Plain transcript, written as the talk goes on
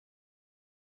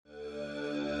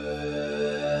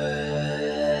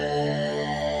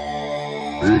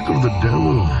speak of the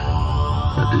devil,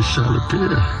 and he shall appear.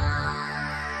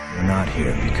 We're not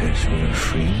here because we're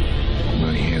free.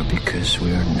 We're here because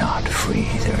we're not free.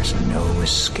 There's no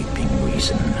escaping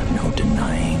reason, no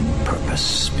denying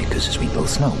purpose, because as we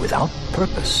both know, without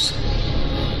purpose,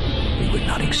 we would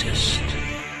not exist.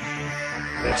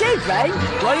 Gee, Ray,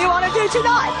 what do you want to do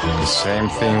tonight? The same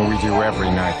thing we do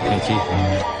every night, Pinky.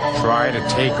 Try to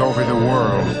take over the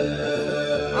world.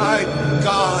 My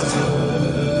God,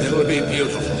 it would be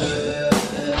beautiful.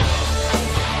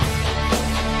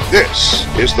 This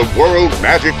is the World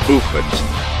Magic Movement.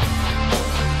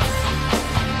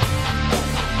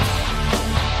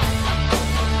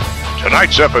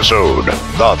 Tonight's episode,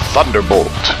 The Thunderbolt.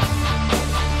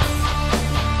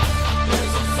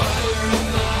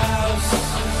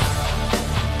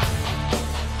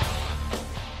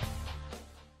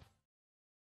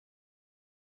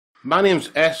 My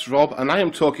name's s.rob, and I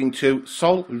am talking to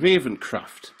Saul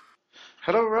Ravencraft.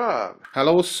 Hello, Rob.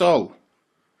 Hello, Saul.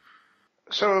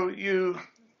 So you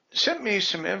sent me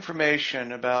some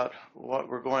information about what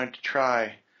we're going to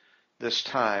try this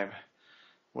time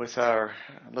with our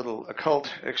little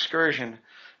occult excursion,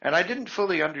 and I didn't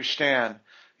fully understand.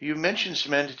 You mentioned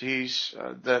some entities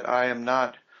that I am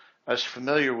not as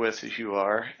familiar with as you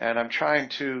are, and I'm trying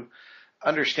to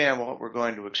understand what we're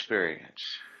going to experience.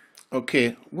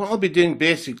 Okay, what I'll be doing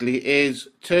basically is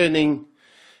turning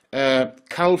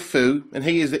Kalfu, and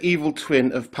he is the evil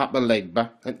twin of PAPERBACK,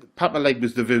 and PAPERBACK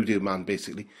was the voodoo man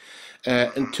basically,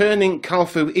 and turning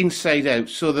Kalfu inside out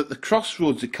so that the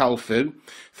crossroads of Kalfu,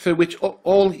 through which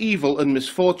all evil and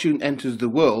misfortune enters the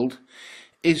world,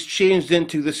 is changed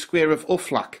into the square of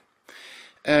Uflak.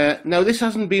 Now this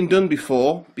hasn't been done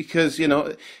before because, you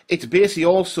know, it's basically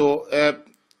also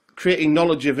creating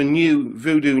knowledge of a new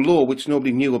voodoo law which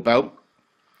nobody knew about.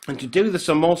 And to do this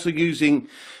I'm also using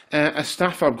a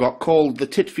staff I've got called the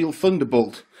Titfield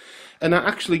Thunderbolt, and I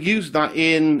actually used that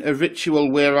in a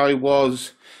ritual where I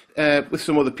was with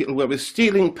some other people, where I was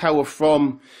stealing power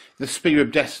from the Spear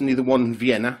of Destiny, the one in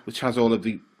Vienna, which has all of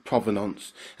the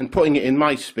provenance, and putting it in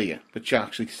my spear, which I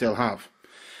actually still have.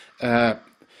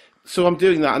 So I'm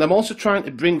doing that, and I'm also trying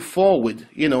to bring forward,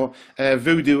 you know,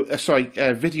 video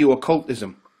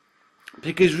occultism,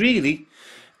 because really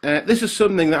this is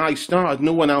something that I started.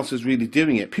 No one else is really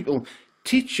doing it. People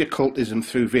teach occultism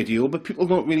through video, but people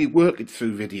don't really work it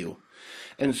through video.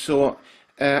 And so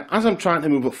as I'm trying to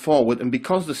move it forward, and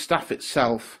because the staff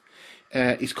itself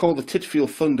is called the Titfield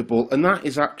Thunderbolt, and that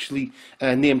is actually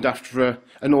named after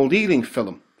an old Ealing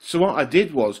film. So what I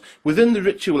did was, within the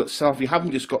ritual itself, you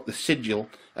haven't just got the sigil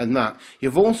and that,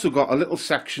 you've also got a little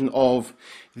section of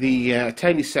the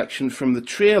tiny section from the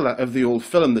trailer of the old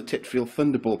film, the Titfield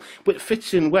Thunderbolt, which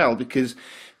fits in well because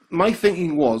my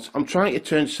thinking was, I'm trying to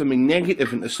turn something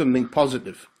negative into something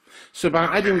positive. So by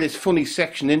adding this funny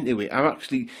section into it, I'm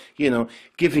actually, you know,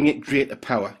 giving it greater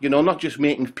power. You know, not just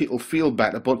making people feel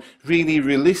better, but really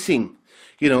releasing,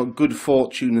 you know, good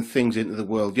fortune and things into the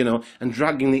world, you know, and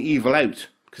dragging the evil out.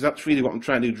 Because that's really what I'm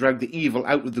trying to do, drag the evil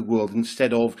out of the world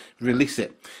instead of release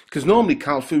it. Because normally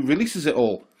Kalfu releases it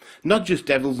all. Not just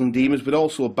devils and demons, but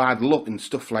also bad luck and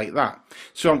stuff like that.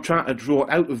 So I'm trying to draw it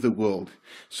out of the world.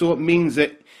 So it means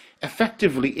that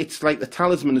effectively it's like the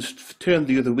talisman is turned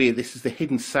the other way. This is the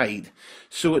hidden side.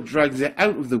 So it drags it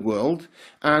out of the world,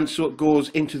 and so it goes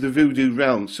into the voodoo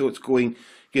realm. So it's going,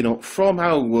 you know, from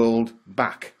our world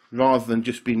back, rather than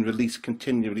just being released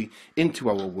continually into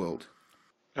our world.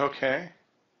 Okay.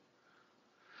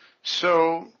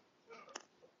 So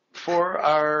for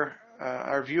our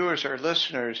viewers, our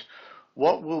listeners,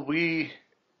 what will we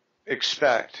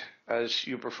expect as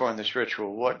you perform this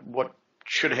ritual? What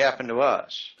should happen to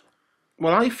us?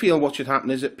 Well, I feel what should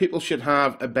happen is that people should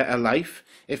have a better life.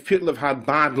 If people have had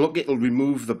bad luck, it'll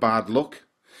remove the bad luck.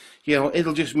 You know,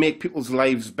 it'll just make people's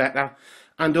lives better.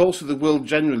 And also the world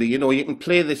generally. You know, you can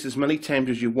play this as many times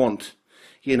as you want,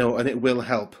 you know, and it will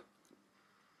help.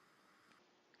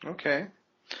 Okay.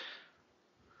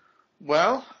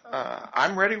 Well,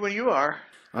 I'm ready when you are.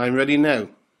 I'm ready now.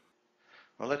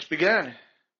 Well, let's begin.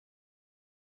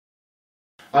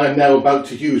 I am now about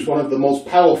to use one of the most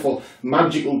powerful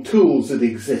magical tools that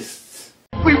exists.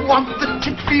 We want the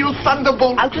Titfield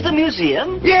Thunderbolt. Out of the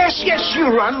museum? Yes,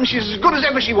 you run. She's as good as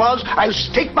ever she was. I'll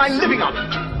stake my living on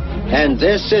it. And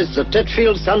this is the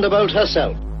Titfield Thunderbolt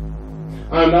herself.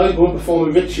 I am now going to perform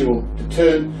a ritual to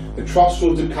turn the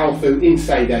crossroads of Kalfu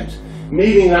inside out,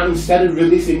 meaning that instead of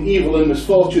releasing evil and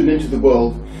misfortune into the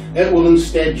world, it will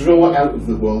instead draw it out of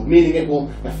the world, meaning it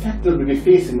will effectively be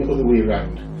facing the other way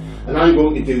around. And I'm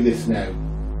going to do this now.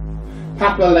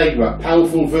 PAPERBACK,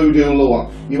 powerful voodoo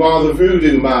lore. You are the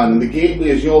voodoo man, and the gateway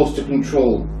is yours to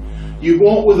control. You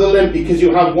walk with a limp because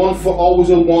you have 1 foot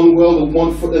always in one world and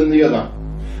 1 foot in the other.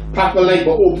 Papa Legba,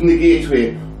 open the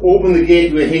gateway. Open the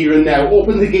gateway here and now.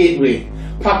 Open the gateway.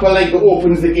 Papa Legba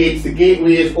opens the gates. The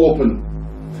gateway is open.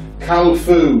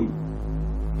 Kalfu.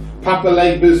 Papa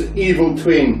Legba's evil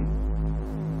twin.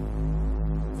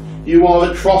 You are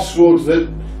the crossroads that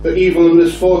evil and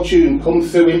misfortune come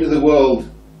through into the world.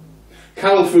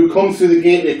 Kalfu, come through the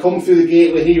gateway. Come through the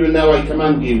gateway here and now, I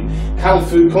command you.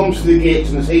 Kalfu comes through the gates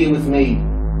and is here with me.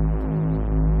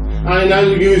 I now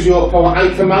use your power.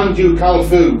 I command you,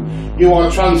 Kalfu. You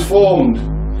are transformed.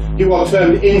 You are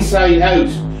turned inside out.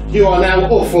 You are now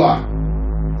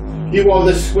Uthla. You are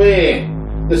the square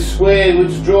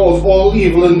which draws all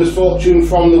evil and misfortune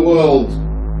from the world.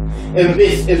 And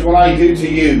this is what I do to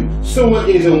you. So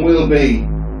it is and will be.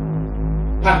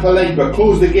 Papa Legba,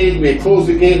 close the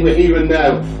gateway here and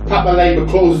now. Papa Legba,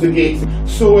 close the gates.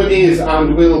 So it is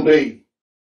and will be.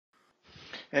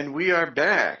 And we are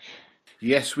back.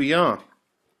 Yes, we are.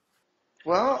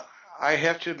 Well, I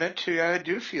have to admit to you, I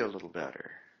do feel a little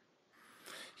better.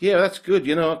 Yeah, that's good,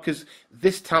 you know, because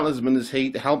this talisman is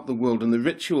here to help the world and the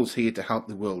ritual's here to help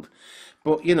the world.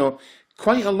 But, you know,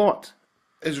 quite a lot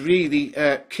has really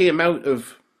came out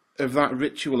of that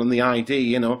ritual and the idea,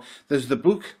 you know. There's the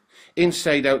book,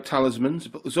 Inside Out Talismans,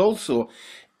 but there's also,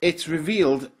 it's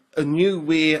revealed a new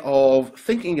way of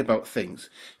thinking about things,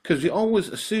 because we always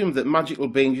assume that magical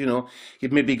beings, you know,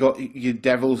 you've maybe got your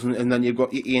devils and then you've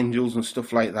got your angels and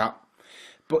stuff like that,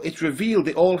 but it's revealed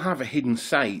they all have a hidden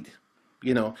side,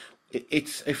 you know.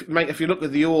 If you look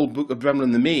at the old book of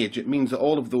Bremlin the Mage, it means that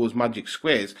all of those magic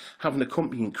squares have an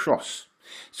accompanying cross,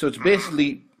 so it's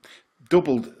basically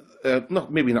doubled,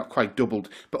 maybe not quite doubled,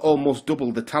 but almost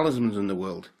doubled the talismans in the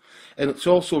world. And it's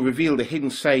also revealed a hidden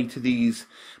side to these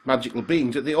magical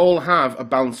beings, that they all have a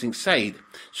balancing side.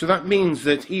 So that means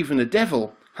that even a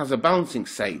devil has a balancing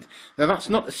side. Now that's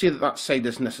not to say that that side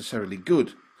is necessarily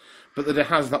good, but that it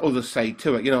has that other side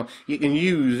to it. You know, you can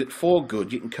use it for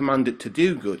good, you can command it to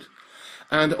do good.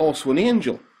 And also an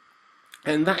angel.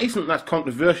 And that isn't that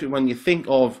controversial when you think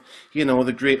of, you know,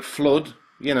 the Great Flood,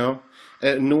 you know,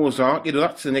 Noah's Ark, you know,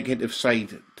 that's a negative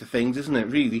side to things, isn't it,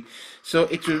 really? So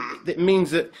it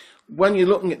means that when you're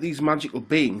looking at these magical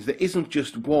beings, there isn't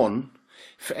just one.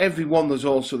 For every one, there's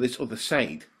also this other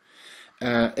side.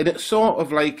 And it's sort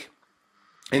of like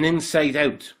an inside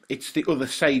out. It's the other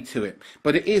side to it.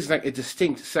 But it is like a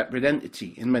distinct, separate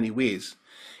entity in many ways.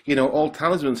 You know, all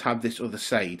talismans have this other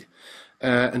side.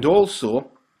 And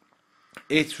also,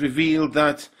 it's revealed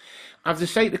that I've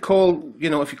decided to call, you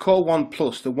know, if you call 1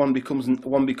 plus, the one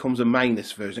becomes a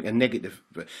minus version, like a negative,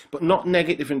 but not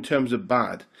negative in terms of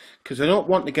bad, because I don't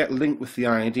want to get linked with the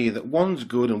idea that one's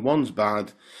good and one's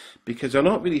bad, because I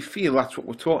don't really feel that's what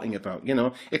we're talking about, you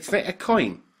know. It's like a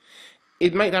coin.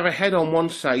 It might have a head on one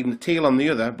side and a tail on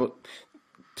the other, but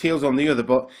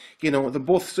you know, they're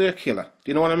both circular.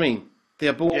 Do you know what I mean?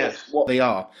 They're both what they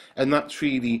are, and that's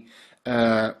really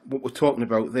what we're talking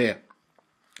about there.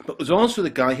 But there's also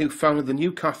the guy who founded the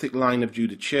New Catholic Line of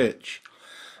Judah Church.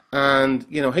 And,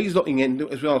 you know, he's looking into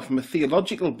it as well from a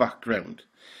theological background.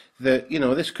 That, you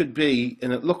know, this could be,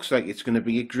 and it looks like it's going to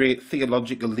be a great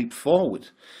theological leap forward.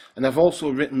 And I've also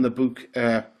written the book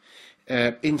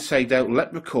Inside Out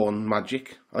Leprechaun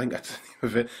Magic. I think that's the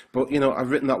name of it. But, you know, I've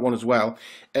written that one as well.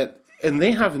 And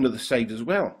they have another side as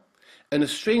well. And the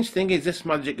strange thing is this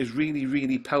magic is really,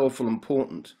 really powerful and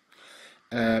potent.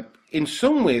 In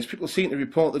some ways, people seem to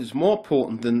report that it's more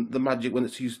potent than the magic when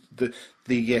it's used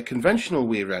the conventional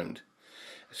way around.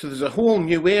 So there's a whole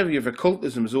new area of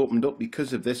occultism has opened up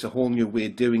because of this, a whole new way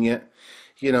of doing it.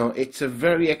 You know, it's a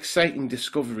very exciting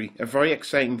discovery, a very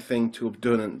exciting thing to have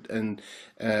done and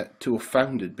to have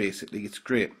founded, basically. It's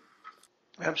great.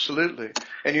 Absolutely.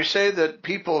 And you say that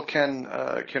people can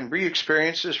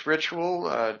re-experience this ritual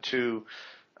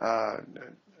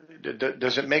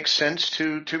does it make sense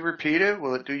to repeat it?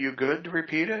 Will it do you good to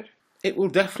repeat it? It will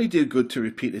definitely do good to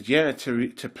repeat it, yeah,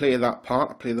 to play that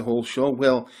part, play the whole show.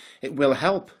 Well, it will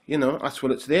help, you know, that's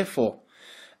what it's there for.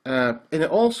 And it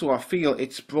also, I feel,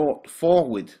 it's brought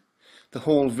forward the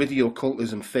whole video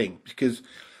occultism thing, because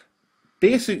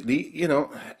basically, you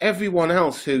know, everyone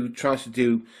else who tries to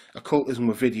do occultism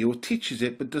with video teaches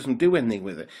it but doesn't do anything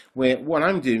with it. Where what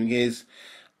I'm doing is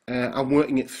I'm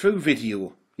working it through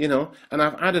video, you know, and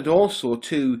I've added also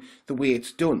to the way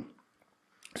it's done.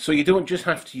 So you don't just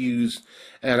have to use,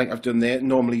 like I've done there,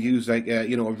 normally use like,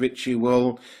 you know, a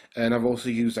ritual, and I've also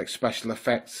used like special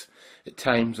effects at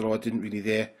times, although I didn't really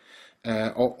there,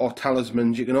 or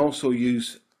talismans. You can also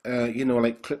use, you know,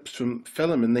 like clips from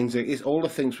film and things like this, all the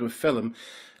things from film,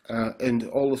 and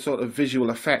all the sort of visual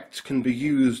effects can be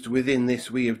used within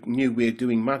this new way of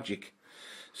doing magic.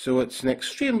 So it's an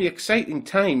extremely exciting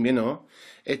time, you know.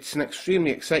 It's an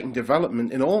extremely exciting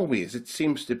development in all ways. It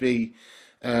seems to be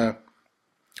a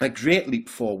great leap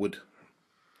forward.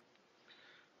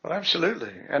 Well,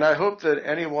 absolutely. And I hope that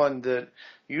anyone that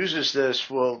uses this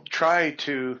will try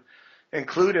to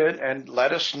include it and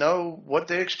let us know what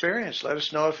they experience. Let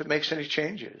us know if it makes any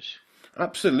changes.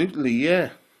 Absolutely, yeah.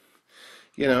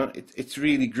 You know, it's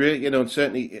really great, you know, and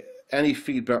certainly any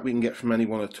feedback we can get from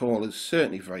anyone at all is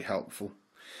certainly very helpful.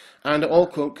 And it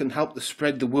also can help to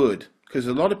spread the word, because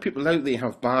a lot of people out there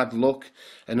have bad luck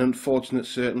and unfortunate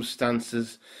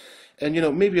circumstances. And, you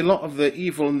know, maybe a lot of the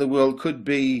evil in the world could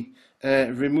be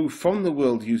removed from the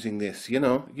world using this, you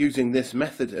know, using this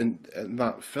method and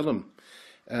that film.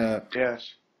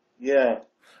 Yes. Yeah.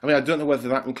 I mean, I don't know whether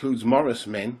that includes Morris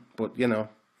men, but, you know,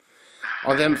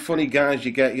 or them funny guys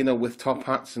you get, you know, with top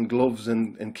hats and gloves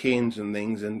and canes and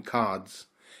things and cards.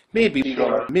 Maybe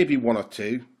one or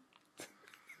two.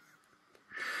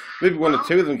 Maybe one or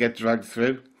two of them get dragged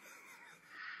through.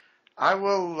 I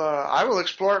will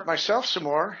explore it myself some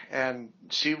more and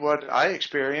see what I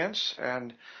experience,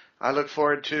 and I look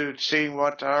forward to seeing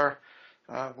what our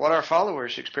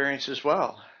followers experience as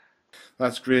well.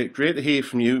 That's great. Great to hear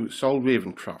from you, Saul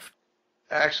Ravencraft.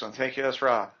 Excellent. Thank you,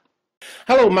 S.ROB.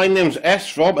 Hello, my name's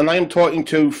s.rob, and I am talking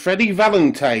to Freddie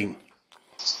Valentine.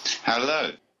 Hello.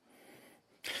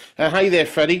 Hi there,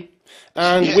 Freddie.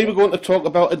 And we were going to talk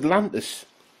about Atlantis.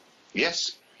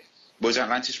 Yes. Was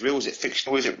Atlantis real? Is it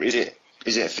fictional? Is it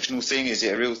a fictional thing? Is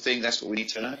it a real thing? That's what we need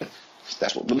to know.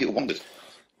 That's what people wondered.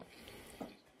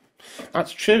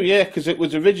 That's true, yeah, because it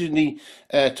was originally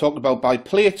talked about by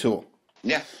Plato.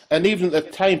 Yeah. And even at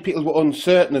the time, people were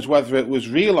uncertain as whether it was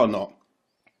real or not.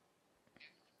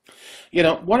 You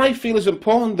know, what I feel is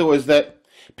important, though, is that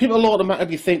people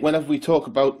automatically think whenever we talk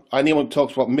about, anyone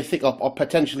talks about mythical or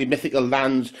potentially mythical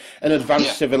lands and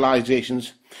advanced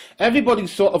civilizations, everybody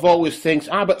sort of always thinks,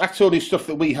 but that's all the stuff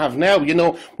that we have now, you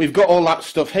know, we've got all that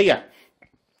stuff here.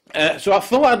 So I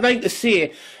thought I'd like to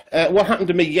say what happened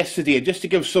to me yesterday, just to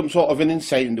give some sort of an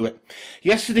insight into it.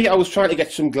 Yesterday I was trying to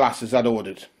get some glasses I'd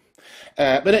ordered.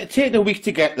 But it taken a week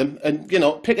to get them, and, you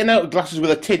know, picking out glasses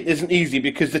with a tint isn't easy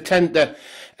because they tend to,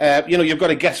 you know, you've got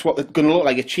to guess what they're going to look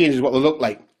like. It changes what they look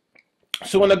like.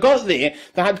 So when I got there,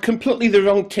 they had completely the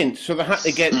wrong tint, so they had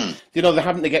to get, you know, they're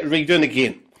having to get redone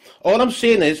again. All I'm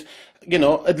saying is, you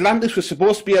know, Atlantis was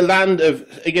supposed to be a land of,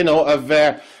 you know, of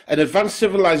an advanced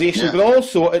civilization, but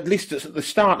also, at least at the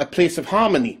start, a place of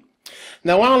harmony.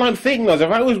 Now, all I'm thinking is, if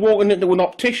I was walking into an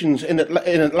optician's in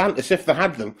Atlantis, if they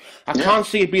had them, I can't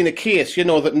see it being a case, you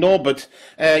know, that Norbert,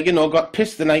 you know, got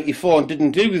pissed in '94 and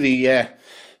didn't do the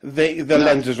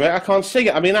lenses right. I can't see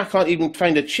it. I mean, I can't even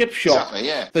find a chip shop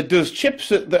that does chips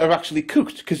that are actually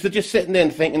cooked, because they're just sitting there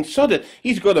and thinking, sod it,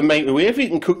 he's got a microwave, he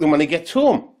can cook them when he gets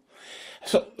home.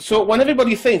 So when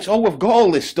everybody thinks, oh, we've got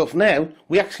all this stuff now,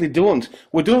 we actually don't.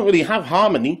 We don't really have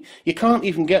harmony. You can't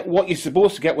even get what you're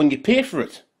supposed to get when you pay for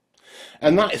it.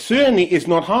 And that certainly is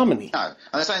not harmony. No, and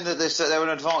they're saying that they're an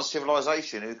advanced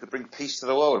civilization who could bring peace to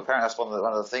the world. Apparently that's one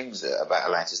of the things about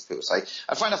Atlantis people say.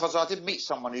 And funny enough, I did meet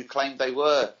someone who claimed they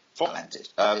were from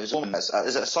Atlantis. It was a woman.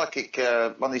 There's a psychic,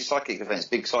 one of these psychic events,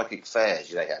 big psychic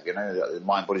fairs they have, you know, the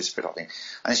mind, body, spirit, I think.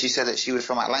 And she said that she was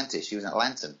from Atlantis. She was an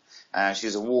Atlantan. She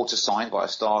was a water sign by a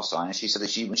star sign, and she said that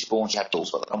when she was born, she had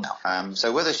tools, but now.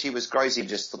 So whether she was crazy and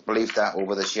just believed that, or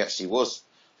whether she actually was,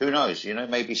 who knows? You know,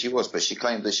 maybe she was, but she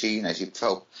claimed that she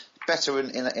felt better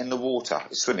in the water,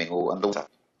 swimming or underwater.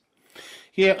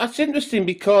 Yeah, that's interesting,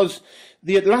 because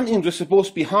the Atlanteans were supposed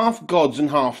to be half gods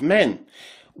and half men,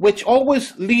 which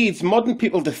always leads modern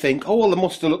people to think, oh, well, they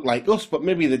must have looked like us, but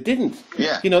maybe they didn't.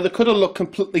 Yeah. You know, they could have looked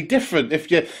completely different.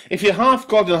 If you're half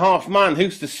god and half man,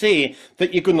 who's to say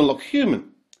that you're going to look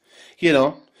human? You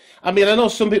know? I mean, I know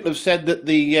some people have said that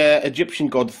the Egyptian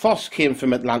god Thoth came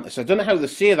from Atlantis. I don't know how they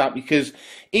say that, because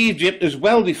Egypt is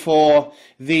well before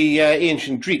the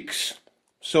ancient Greeks.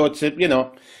 So it's a, you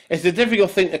know, it's a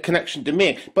difficult connection to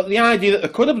make. But the idea that they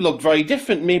could have looked very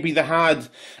different, maybe they had,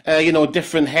 you know,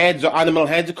 different heads or animal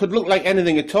heads, it could look like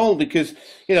anything at all, because,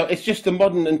 you know, it's just a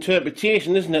modern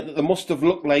interpretation, isn't it, that they must have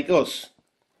looked like us.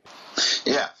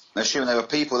 Yeah, assuming they were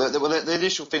people. The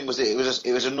initial thing was that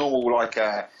it was a normal, like,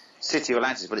 city of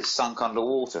Atlantis, but it's sunk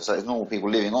underwater, so there's normal people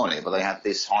living on it, but they had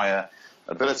this higher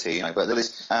ability, you know. But there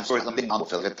is,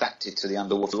 they've adapted to the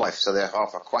underwater life, so they're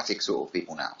half aquatic sort of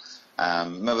people now.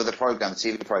 Remember the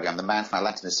TV program, The Man from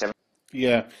Atlantis in the 70s?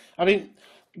 Yeah, I mean,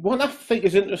 what I think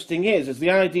is interesting is the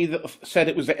idea that said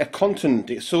it was like a continent.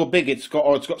 It's so big, it's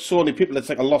got so many people. It's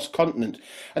like a lost continent,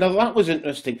 and I thought that was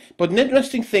interesting. But an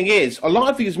interesting thing is a lot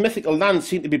of these mythical lands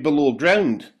seem to be below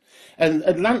ground, and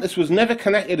Atlantis was never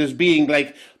connected as being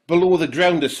like below the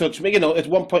ground as such. You know, at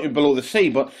one point it was below the sea,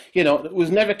 but you know, it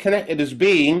was never connected as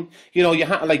being. You know, you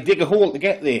had to like dig a hole to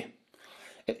get there.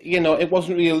 You know, it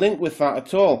wasn't really linked with that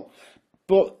at all.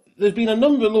 But there's been a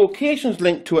number of locations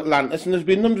linked to Atlantis, and there's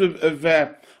been a number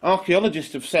of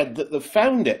archaeologists have said that they've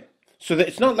found it. So that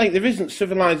it's not like there isn't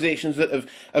civilizations that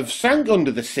have sank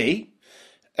under the sea,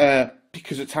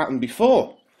 because it's happened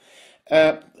before.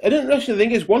 An interesting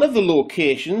thing is one of the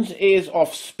locations is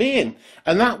off Spain,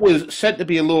 and that was said to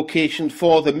be a location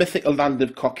for the mythical land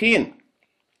of cocaine.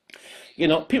 You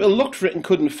know, people looked for it and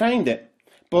couldn't find it.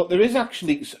 But there is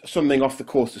actually something off the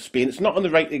coast of Spain. It's not on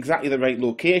exactly the right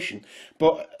location,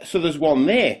 but so there's one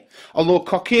there. Although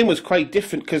cocaine was quite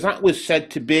different because that was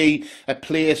said to be a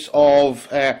place of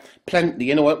plenty.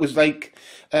 You know, it was like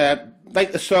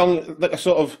the song, like a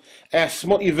sort of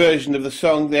smutty version of the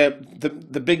song,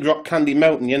 the Big Rock Candy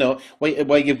Mountain. You know,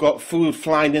 where you've got food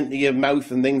flying into your mouth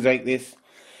and things like this.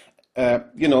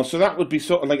 You know, so that would be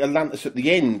sort of like Atlantis at the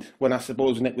end, when I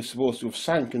suppose it was supposed to have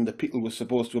sank and the people were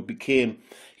supposed to have became,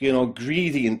 you know,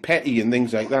 greedy and petty and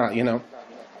things like that, you know.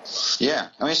 Yeah,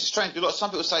 I mean, it's strange. Some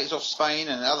people say it's off Spain,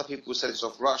 and other people say it's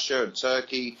off Russia and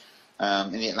Turkey,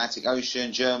 in the Atlantic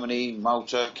Ocean, Germany,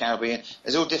 Malta, Caribbean.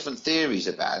 There's all different theories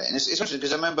about it. And it's interesting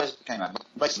because I remember it came out,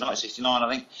 basically 1969, I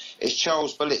think. It's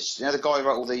Charles Berlitz, you know, the guy who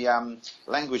wrote all the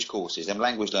language courses, them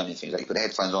language learning things, like you put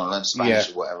headphones on and learn Spanish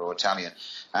or whatever, or Italian.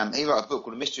 He wrote a book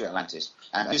called The Mystery of Atlantis.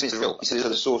 And he said it's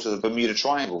the sort of the Bermuda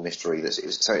Triangle mystery.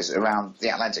 So it's around the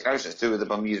Atlantic Ocean. It's to do with the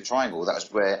Bermuda Triangle. That was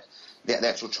where the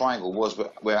actual triangle was,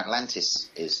 where Atlantis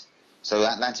is. So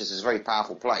Atlantis is a very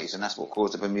powerful place, and that's what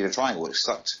caused the Bermuda Triangle. It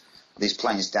sucked these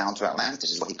planes down to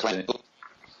Atlantis, is what he claimed in the book.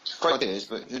 Great ideas,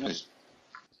 but who knows?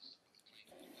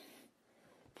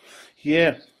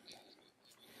 Yeah.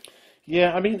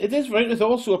 Yeah, I mean, it is right. There's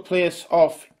also a place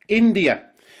off India,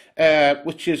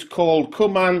 which is called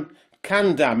Kuman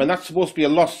Kandam, and that's supposed to be a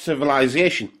lost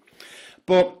civilization.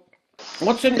 But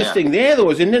what's interesting there,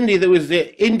 though, is in India there was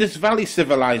the Indus Valley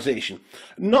civilization.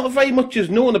 Not very much is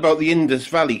known about the Indus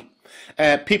Valley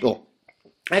people,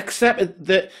 except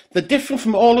that they're different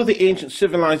from all of the ancient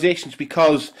civilizations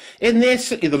because in their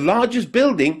city the largest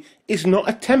building is not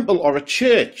a temple or a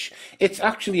church. It's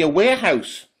actually a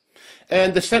warehouse.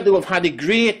 And they're said to have had a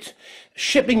great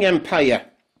shipping empire.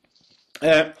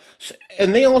 And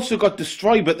they also got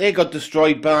destroyed, but they got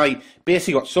destroyed by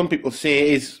basically what some people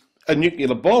say is a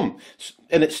nuclear bomb,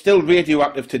 and it's still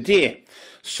radioactive today.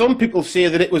 Some people say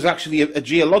that it was actually a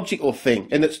geological thing,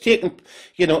 and it's taken,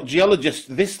 you know, geologists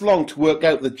this long to work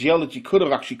out that geology could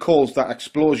have actually caused that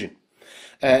explosion.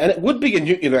 And it would be a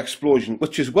nuclear explosion,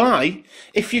 which is why,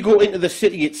 if you go into the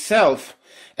city itself,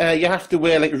 you have to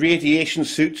wear like radiation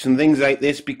suits and things like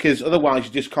this, because otherwise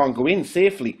you just can't go in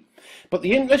safely. But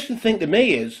the interesting thing to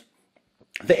me is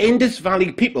the Indus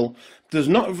Valley people, there's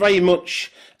not very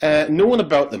much known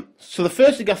about them. So the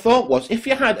first thing I thought was, if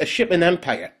you had a shipping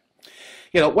empire,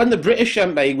 you know, when the British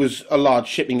Empire was a large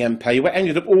shipping empire, we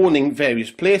ended up owning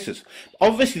various places.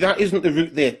 Obviously, that isn't the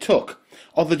route they took,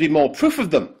 or there'd be more proof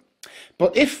of them.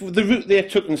 But if the route they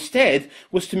took instead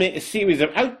was to make a series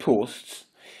of outposts,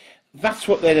 that's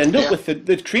what they'd end up with.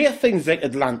 They'd create things like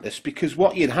Atlantis, because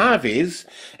what you'd have is,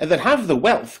 they'd have the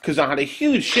wealth, because they had a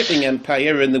huge shipping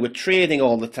empire and they were trading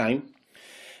all the time.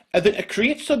 And they'd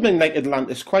create something like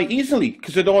Atlantis quite easily,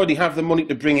 because they'd already have the money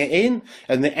to bring it in,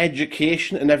 and the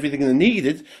education and everything they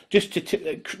needed, just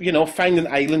to, you know, find an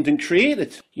island and create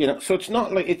it. You know, so it's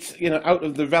not like it's, you know, out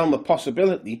of the realm of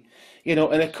possibility. You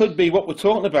know, and it could be what we're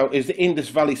talking about is the Indus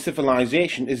Valley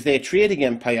civilization, is their trading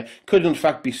empire. Could in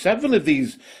fact be several of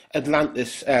these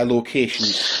Atlantis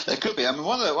locations. There could be. I mean,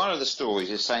 one of the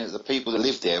stories is saying that the people that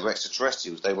lived there were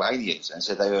extraterrestrials. They were aliens, and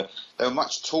said they were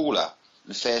much taller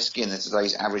and fair-skinned than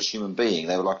today's average human being.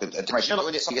 They were like a generation. You know,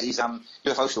 like when you get these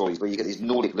UFO stories where you get these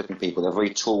Nordic-looking people. They're very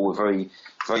tall, very,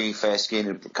 very fair-skinned,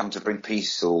 and come to bring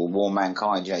peace or warn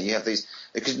mankind. You know, you have these.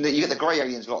 Because you get the grey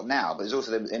aliens a lot now, but there's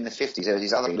also in the 50s there were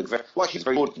these other look very, well, actually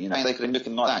very ordinary, you know, they could have been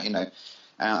looking like that, you know.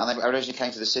 And they originally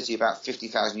came to the city about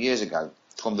 50,000 years ago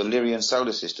from the Lyrian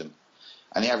solar system,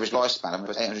 and the average lifespan of them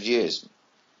was 800 years.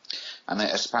 And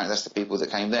apparently that's the people that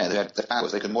came there. They had the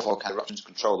powers, they could modify eruptions,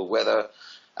 control the weather,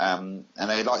 and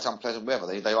they liked unpleasant weather.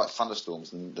 They liked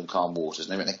thunderstorms than calm waters,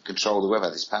 and they could control the weather,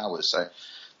 these powers. So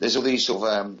there's all these sort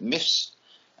of myths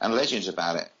and legends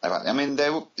about it. I mean, they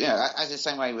were, you know, as the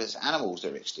same way as animals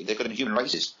that are extinct, they've got human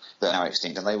races that are now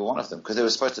extinct, and they were one of them, because there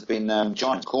was supposed to have been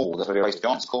giants in Cornwall. There's a race of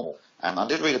giants in Cornwall. I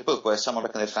did read a book where someone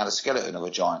reckoned they'd found a skeleton of a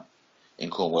giant in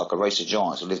Cornwall, like a race of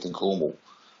giants who lived in Cornwall.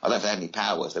 I don't know if they had any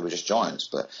powers, they were just giants,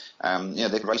 but, you know,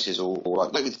 they're races or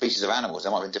like with species of animals,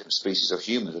 there might be different species of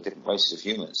humans or different races of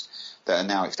humans that are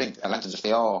now extinct. Atlanteans, if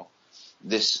they are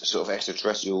this sort of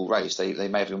extraterrestrial race, they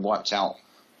may have been wiped out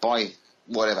by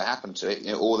whatever happened to it,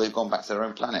 you know, or they've gone back to their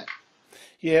own planet.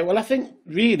 Yeah, well, I think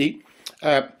really,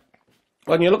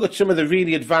 when you look at some of the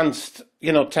really advanced,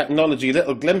 you know, technology,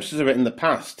 little glimpses of it in the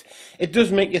past, it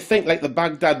does make you think, like the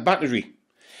Baghdad battery.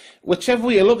 Whichever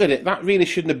way you look at it, that really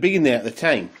shouldn't have been there at the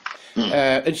time.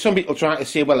 And some people try to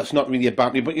say, well, it's not really a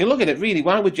battery, but you look at it really,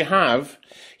 why would you have,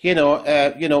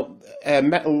 metal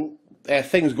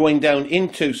things going down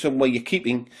into somewhere you're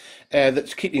keeping,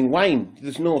 that's keeping wine?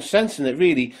 There's no sense in it,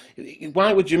 really.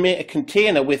 Why would you make a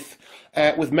container with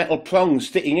metal prongs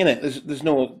sticking in it? There's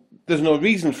no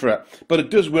reason for it. But it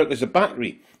does work as a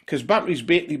battery, because batteries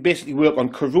basically work on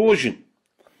corrosion.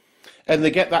 And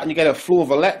they get that, and you get a flow of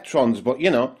electrons, but,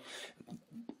 you know,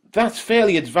 that's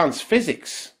fairly advanced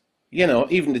physics. You know,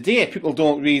 even today, people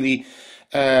don't really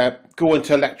go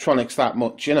into electronics that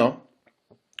much, you know.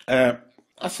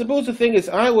 I suppose the thing is,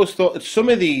 I always thought that some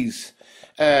of these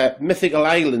mythical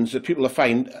islands that people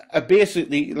find are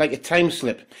basically like a time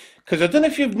slip. Because I don't know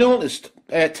if you've noticed,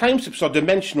 time slips, or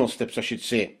dimensional slips, I should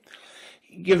say.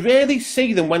 You rarely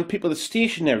see them when people are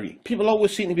stationary. People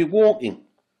always seem to be walking.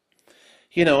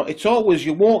 You know, it's always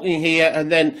you're walking here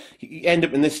and then you end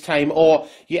up in this time, or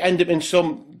you end up in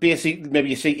some basic, maybe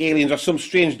you see aliens or some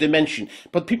strange dimension.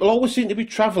 But people always seem to be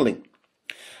travelling.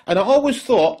 And I always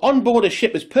thought on board a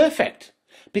ship is perfect,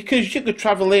 because you could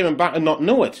travel there and back and not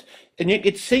know it. And you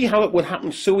could see how it would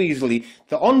happen so easily.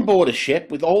 They're on board a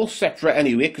ship, with all separate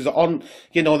anyway, because they're on,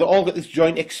 you know, they all got this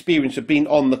joint experience of being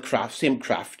on the craft, same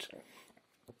craft.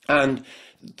 And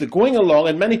they're going along,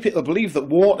 and many people believe that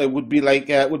water would be like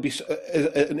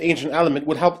an ancient element,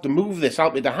 would help to move this,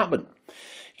 help it to happen.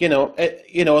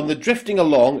 And they're drifting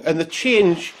along, and they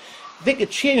could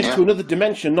change to another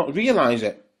dimension and not realise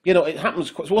it. You know, it's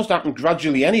supposed to happen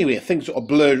gradually anyway. Things sort of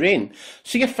blur in.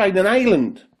 So you find an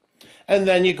island, and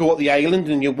then you go to the island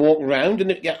and you walk around,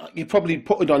 and you probably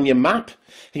put it on your map,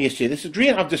 and you say, "This is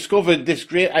great. I've discovered this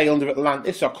great island of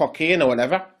Atlantis or Cocaine or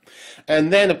whatever."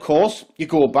 And then, of course, you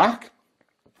go back,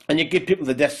 and you give people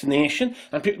the destination,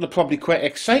 and people are probably quite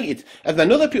excited. And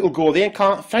then other people go there and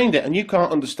can't find it, and you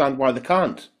can't understand why they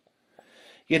can't.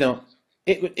 You know,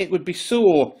 it would be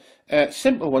so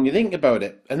simple when you think about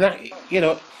it. And that, you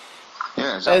know,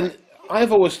 yeah, exactly. And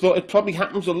I've always thought it probably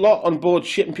happens a lot on board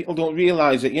ship, and people don't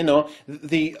realise it. You know,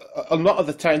 a lot of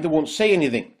the time they won't say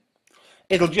anything.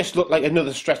 It'll just look like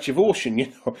another stretch of ocean,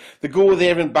 you know. They go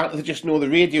there and back, they just know the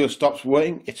radio stops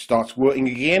working, it starts working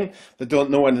again. They don't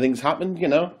know anything's happened, you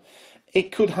know.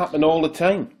 It could happen all the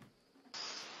time.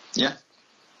 Yeah.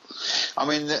 I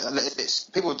mean,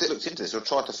 people looked into this or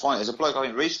tried to find it. There's a bloke I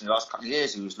mean recently, the last couple of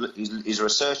years, he's a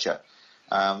researcher,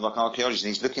 like an archaeologist,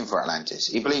 and he's looking for Atlantis.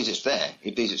 He believes it's there,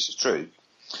 he believes it's true.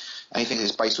 And he thinks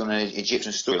it's based on an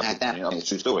Egyptian story, hand down, you know, it's a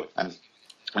true story. And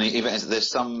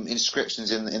there's some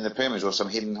inscriptions in the pyramids or some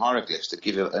hidden hieroglyphs that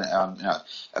give you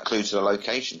a clue to the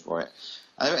location for it.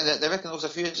 And they reckon also a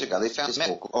few years ago they found this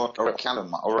metal, or a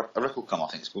orichalcum,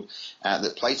 I think it's called,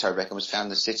 that Plato reckoned was found in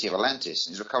the city of Atlantis.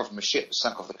 It's recovered from a ship that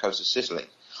sunk off the coast of Sicily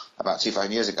about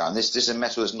 2,000 years ago. And this is a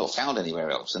metal that's not found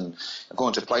anywhere else. And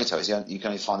according to Plato, you can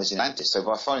only find this in Atlantis. So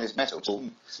by finding this metal,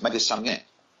 maybe there's something in it.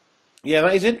 Yeah,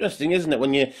 that is interesting, isn't it?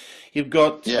 When you've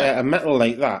got a metal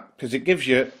like that, because it gives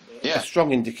you a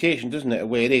strong indication, doesn't it, of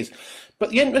where it is. But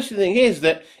the interesting thing is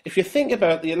that if you think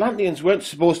about it, the Atlanteans weren't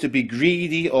supposed to be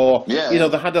greedy, or they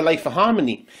had a life of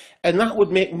harmony, and that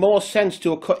would make more sense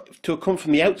to come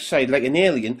from the outside like an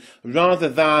alien rather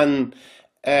than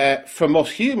from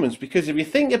us humans. Because if you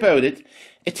think about it,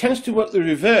 it tends to work the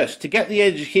reverse. To get the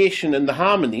education and the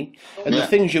harmony and the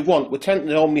things you want, we tend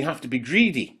to only have to be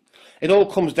greedy. It all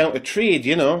comes down to trade,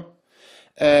 you know.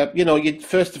 You'd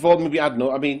first of all, maybe, I don't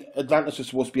know, I mean, Atlantis was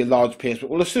supposed to be a large place, but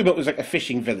we'll assume it was like a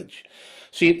fishing village.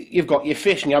 So you've got your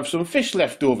fish and you have some fish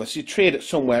left over, so you trade it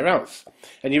somewhere else.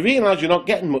 And you realise you're not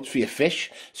getting much for your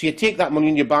fish, so you take that money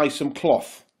and you buy some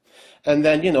cloth. And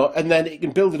then, you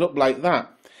can build it up like that.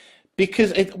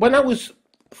 Because when I was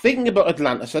thinking about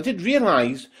Atlantis, I did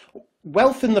realise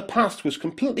wealth in the past was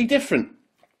completely different.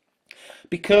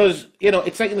 Because,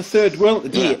 it's like in the third world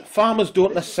today, farmers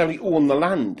don't necessarily own the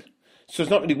land. So it's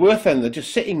not really worth anything, they're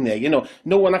just sitting there,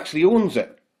 no one actually owns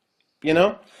it,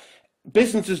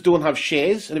 Businesses don't have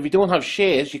shares, and if you don't have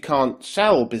shares, you can't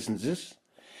sell businesses.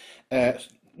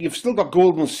 you've still got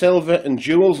gold and silver and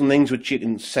jewels and things which you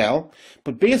can sell,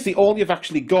 but basically all you've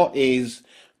actually got is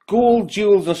gold,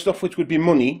 jewels and stuff which would be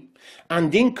money,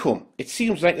 and income. It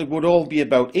seems like it would all be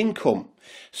about income.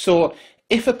 So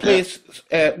if a place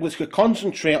was to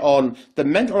concentrate on the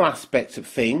mental aspects of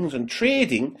things and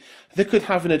trading, they could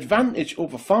have an advantage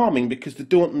over farming because they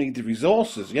don't need the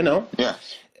resources, you know. Yeah.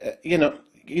 You know,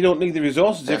 you don't need the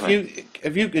resources. Definitely.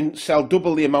 If you can sell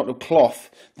double the amount of cloth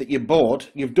that you bought,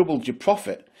 you've doubled your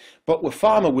profit. But a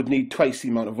farmer would need twice the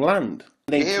amount of land.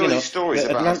 You hear all these stories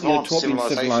about advanced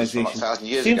civilizations from like 1,000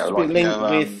 years seems ago, to be linked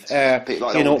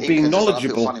with being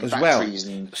knowledgeable as well.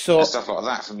 And stuff like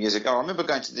that from years ago. I remember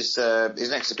going to this there's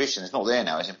an exhibition. It's not there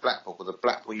now. It's in Blackpool, called the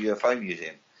Blackpool UFO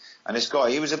Museum. And this guy,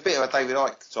 he was a bit of a David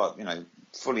Icke type, you know,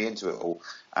 fully into it all.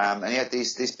 And he had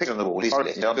these pictures on the wall. Look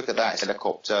at that, it's a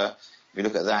helicopter. If you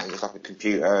look at that, it looks like a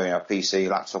computer, you know, PC,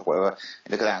 laptop, whatever.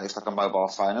 You look at that, it looks like a mobile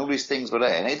phone. All these things were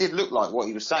there, and it did look like what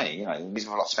he was saying. You know, these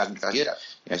were like 2,000 years ago. You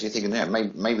know, so you're thinking, yeah,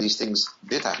 maybe these things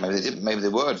did happen, maybe they didn't, maybe they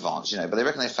were advanced. You know, but they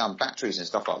reckon they found batteries and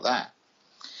stuff like that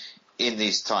in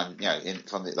these time, you know,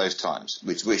 from those times,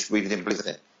 which we didn't believe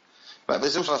in. But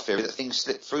there's also a theory that things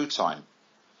slip through time.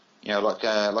 You know, like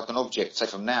an object, say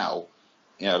from now,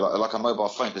 you know, like a mobile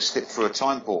phone could slip through a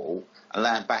time portal and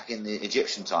land back in the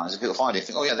Egyptian times, and people find it and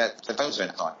think, oh yeah, their phones are in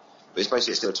time. But it's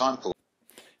basically still a time portal.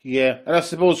 Yeah, and I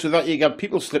suppose with that you got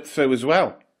people slip through as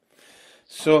well.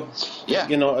 So, yeah,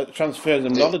 you know, it transfers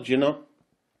them knowledge, you know.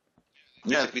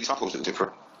 Yeah, there could be time portals that could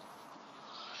differ.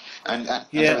 And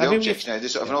yeah, the object, you know,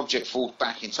 this sort of an object falls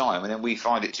back in time, and then we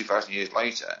find it 2,000 years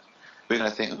later. We're going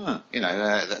to think, you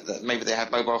know, that maybe they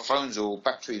had mobile phones or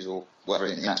batteries or whatever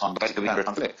in that time, basically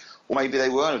or maybe they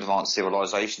were an advanced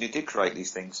civilization who did create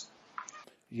these things.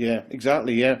 Yeah,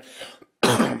 exactly, yeah.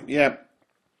 Yeah.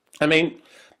 I mean,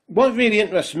 what really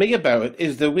interests me about it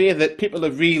is the way that people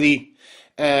are really,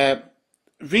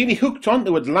 really hooked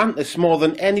onto Atlantis more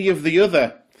than any of the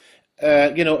other,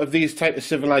 you know, of these type of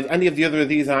civilizations, any of the other of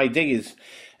these ideas.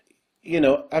 You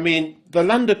know, I mean, the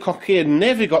land of cocaine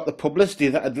never got the publicity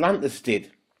that Atlantis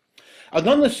did. And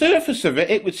on the surface of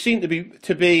it, it would seem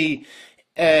to be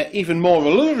even more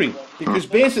alluring, because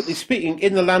basically speaking,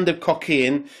 in the land of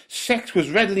cocaine, sex was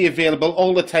readily available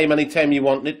all the time, anytime you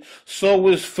wanted it. So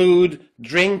was food,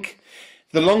 drink.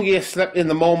 The longer you slept in,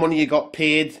 the more money you got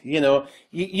paid. You know,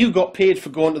 you got paid for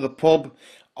going to the pub.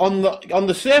 On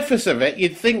the surface of it,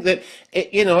 you'd think that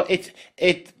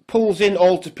it pulls in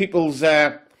all to people's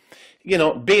you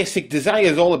know, basic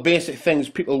desires, all the basic things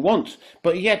people want.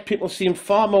 But yet people seem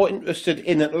far more interested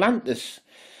in Atlantis,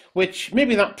 which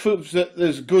maybe that proves that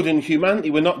there's good in humanity.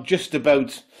 We're not just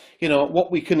about, you know,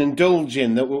 what we can indulge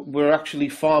in, that we're actually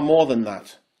far more than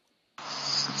that.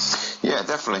 Yeah,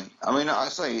 definitely. I mean, I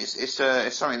say it's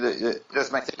something that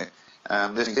does make it.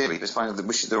 There's a theory, just finding that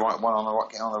we should the right one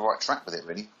get on the right track with it,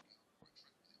 really.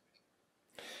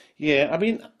 Yeah, I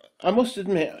mean, I must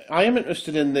admit, I am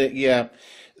interested in the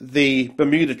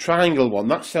Bermuda Triangle one.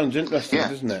 That sounds interesting,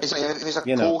 doesn't it? It's like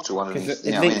a portal underneath.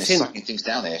 It's sucking things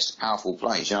down there. It's a powerful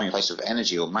place. You know, a place of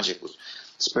energy or magic or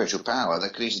spiritual power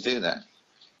that could easily do that.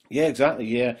 Yeah, exactly.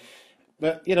 Yeah,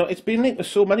 but you know, it's been linked to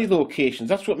so many locations.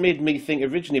 That's what made me think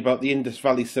originally about the Indus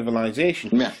Valley civilization.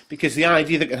 Yeah. Because the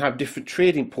idea that it can have different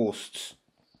trading posts,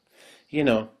 you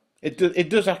know, it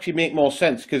does actually make more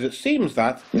sense, because it seems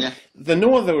that they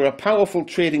know they were a powerful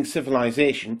trading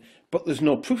civilization, but there's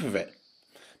no proof of it.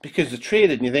 Because they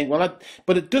traded, and you think, well,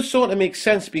 but it does sort of make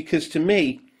sense, because to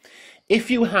me,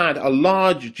 if you had a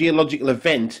large geological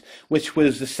event which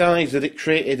was the size that it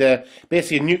created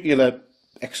basically a nuclear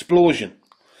explosion,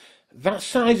 that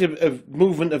size of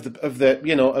movement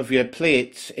of your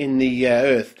plates in the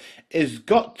Earth has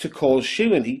got to cause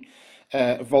surely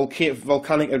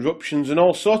volcanic eruptions and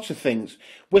all sorts of things.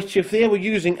 Which, if they were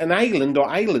using an island or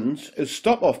islands as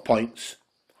stop-off points,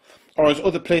 or as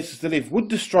other places to live, would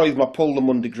destroy them or pull them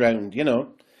underground, you know,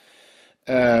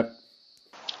 under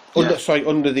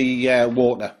the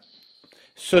water.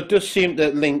 So it does seem to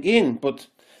link in, but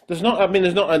there's not. I mean,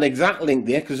 there's not an exact link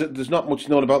there, because there's not much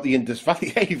known about the Indus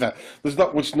Valley either. There's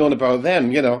not much known about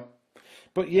them, you know.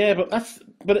 But yeah, that's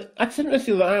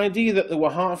interesting, the idea that they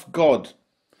were half god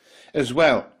as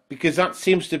well, because that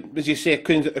seems to, as you say,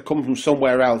 come from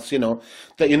somewhere else, you know,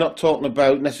 that you're not talking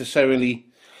about necessarily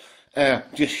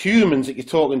just humans, that you're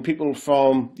talking people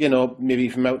from, you know, maybe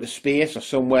from outer space or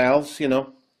somewhere else, you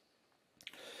know.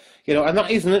 You know, and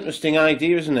that is an interesting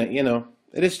idea, isn't it? You know,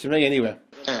 it is to me anyway.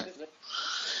 Yeah.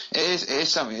 It is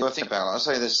something I think about. I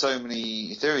say there's so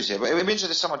many theories here, but it would be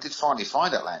interesting if someone did finally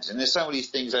find Atlantis. And there's so many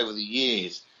things over the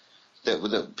years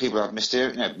that people have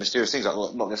mysterious things like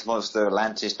Loch Ness Monster,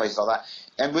 Atlantis, places like that.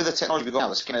 And with the technology we've got now,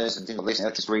 the scanners and things like this,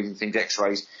 just reading things,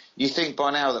 X-rays, you think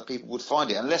by now that people would find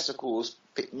it, unless, of course,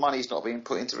 money's not being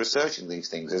put into researching these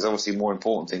things. There's obviously more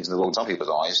important things in the world in some people's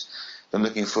eyes than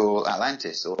looking for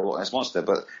Atlantis or Loch Ness Monster.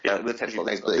 But with the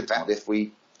technology we've got, if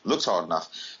we looked hard enough,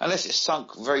 unless it's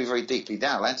sunk very, very deeply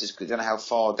down. Atlantis, I don't know how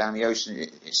far down the ocean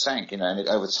it sank, and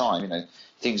over time,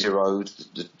 things erode,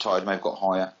 the tide may have got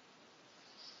higher.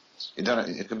 You don't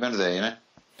know, it could be under there,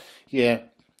 Yeah.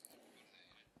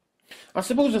 I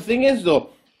suppose the thing is, though,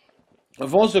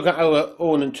 we've also got our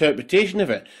own interpretation of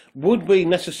it. Would we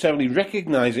necessarily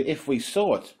recognise it if we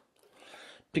saw it?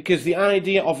 Because the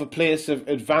idea of a place of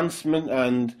advancement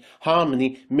and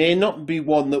harmony may not be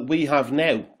one that we have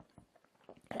now.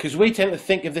 Because we tend to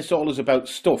think of this all as about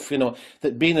stuff,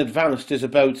 that being advanced is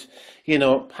about,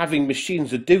 having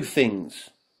machines that do things.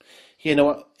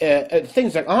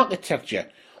 Things like architecture.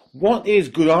 What is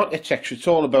good architecture? It's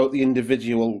all about the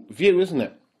individual view, isn't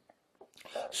it?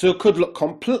 So it could look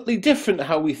completely different to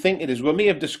how we think it is. We may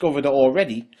have discovered it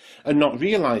already and not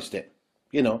realised it.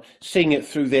 Seeing it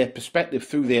through their perspective,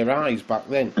 through their eyes back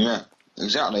then. Yeah,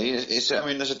 exactly.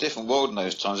 There's a different world in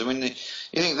those times. You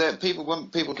think that when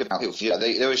people get people,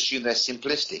 they assume they're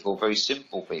simplistic or very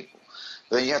simple people.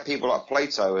 But then you have people like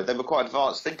Plato, they were quite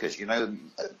advanced thinkers, more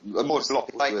a lot of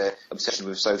people with their obsession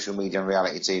with social media and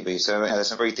reality TV. So there's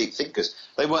some very deep thinkers.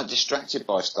 They weren't distracted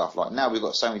by stuff like now we've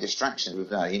got so many distractions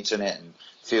with the internet and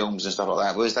films and stuff like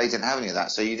that, whereas they didn't have any of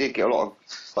that. So you did get a lot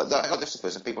of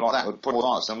philosophers and people like that would put more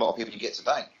advanced than a lot of people you get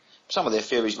today. Some of their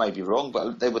theories may be wrong,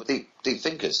 but they were deep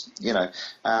thinkers,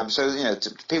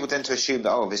 people tend to assume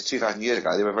that, if it's 2,000 years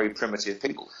ago, they were very primitive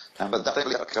people. But that,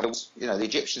 the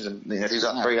Egyptians and these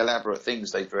are very elaborate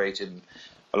things they created. And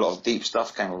a lot of deep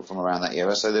stuff came from around that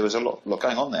era, so there was a lot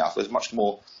going on there. I thought it was much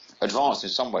more advanced in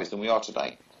some ways than we are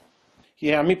today.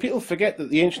 Yeah, people forget that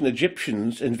the ancient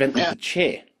Egyptians invented the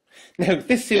chair. Now,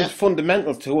 this seems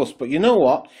fundamental to us, but you know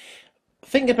what?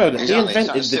 Think about it. Exactly. They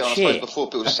invented the chair. Before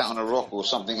people just sat on a rock or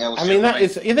something else. That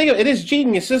is. You think it is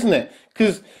genius, isn't it?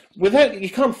 Because you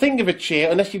can't think of a chair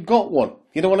unless you've got one.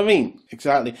 You know what I mean?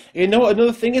 Exactly.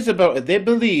 Another thing is about it. They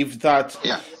believed that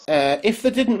if they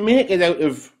didn't make it out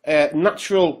of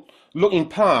natural-looking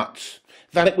parts,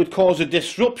 that it would cause a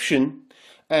disruption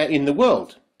in the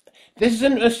world. This is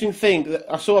an interesting thing.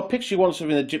 I saw a picture once of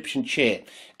an Egyptian chair,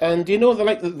 and the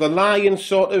lion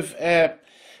sort of.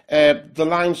 The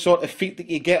line sort of feet that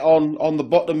you get on the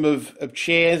bottom of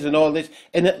chairs and all this,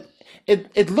 and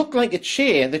it looked like a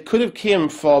chair that could have came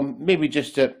from maybe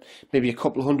a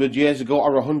couple of 100 years ago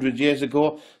or 100 years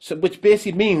ago. So, which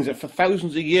basically means that for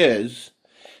thousands of years,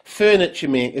 furniture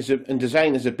makers and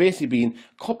designers have basically been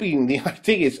copying the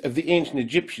ideas of the ancient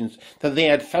Egyptians that they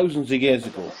had thousands of years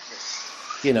ago.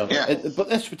 But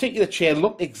this particular chair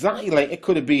looked exactly like it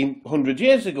could have been 100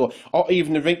 years ago, or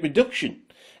even a reproduction.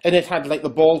 And it had the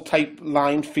ball type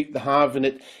line feet they have, and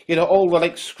it, all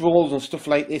the scrolls and stuff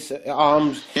like this,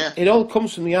 arms. Yeah. It all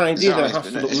comes from the idea that it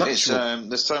has to look natural.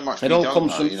 There's so much. It all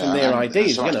comes from their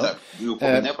ideas,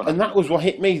 and that was what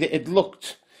hit me. That it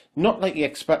looked not like you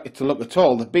expect it to look at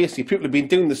all. That basically people have been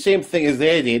doing the same thing as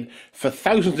they did for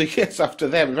thousands of years after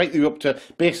them, right through up to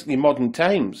basically modern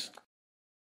times.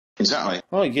 Exactly.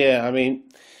 Oh yeah,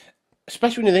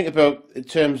 especially when you think about in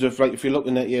terms of if you're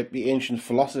looking at the ancient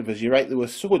philosophers, you're right, they were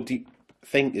so deep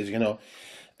thinkers,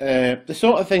 the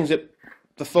sort of things that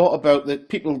they thought about that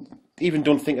people even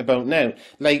don't think about now.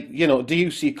 Do you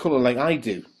see colour like I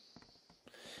do?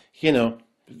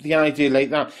 The idea like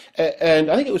that. And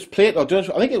I think it was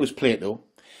Plato,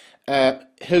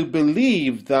 who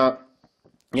believed that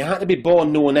you had to be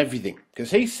born knowing everything,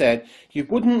 because he said you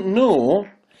wouldn't know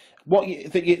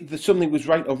that something was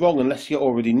right or wrong unless you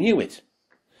already knew it.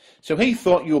 So he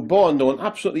thought you were born knowing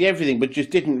absolutely everything, but just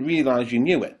didn't realise you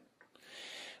knew it.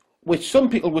 Which some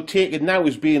people would take it now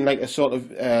as being like a sort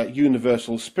of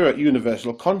universal spirit,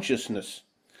 universal consciousness.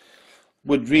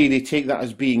 Would really take that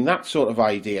as being that sort of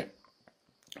idea.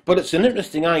 But it's an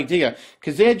interesting idea,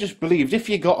 because they just believed if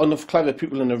you got enough clever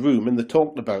people in a room and they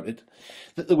talked about it,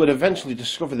 that they would eventually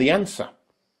discover the answer.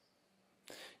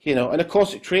 And of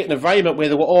course it created an environment where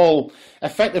they were all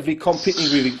effectively competing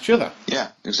with each other. Yeah,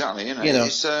 exactly.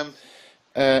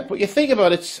 But you think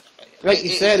about it, like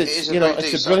you said, it's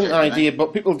a brilliant idea,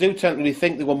 but people do tend to really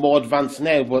think they were more advanced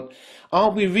now. But are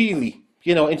we really?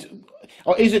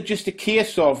 Or is it just a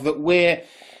case of that we're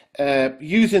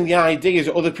using the ideas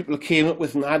that other people came up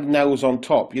with and adding ours on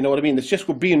top? You know what I mean? It's just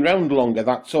we're being around longer.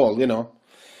 That's all.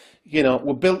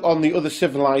 We're built on the other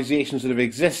civilizations that have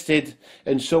existed,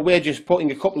 and so we're just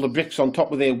putting a couple of bricks on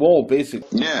top of their wall,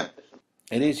 basically. Yeah.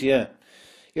 It is, yeah.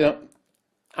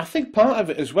 I think part of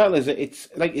it as well is that it's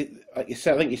like you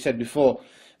said. I think you said before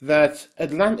that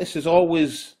Atlantis has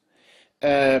always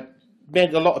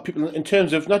made a lot of people, in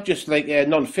terms of not just like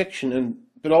non-fiction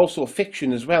but also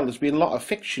fiction as well. There's been a lot of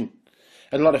fiction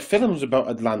and a lot of films about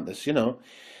Atlantis. Like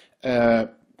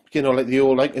the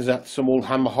old, like, is that some old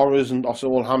Hammer horrors and also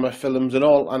old Hammer films and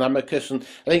all, and Amicus, and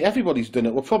I think everybody's done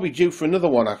it. We're probably due for another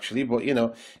one actually, but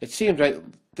it seems like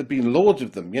there've been loads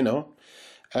of them,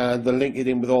 and they link it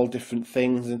in with all different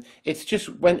things, and it's just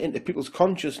went into people's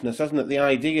consciousness, hasn't it? The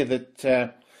idea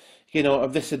that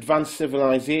of this advanced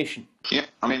civilization. Yeah,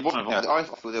 I mean, I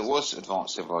thought there was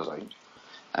advanced civilization.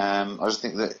 I just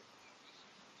think that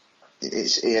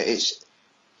it's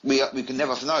we can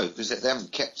never know because they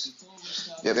haven't kept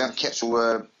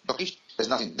all documents. There's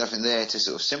nothing there to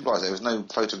sort of symbolise it. There was no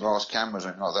photographs, cameras, or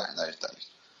anything like that in those days.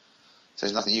 So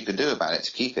there's nothing you can do about it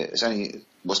to keep it. It's only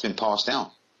what's been passed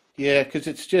down. Yeah, because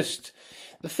it's just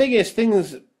the thing is,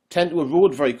 things tend to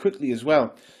erode very quickly as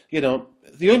well.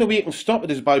 The only way you can stop it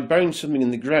is by burying something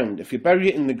in the ground. If you bury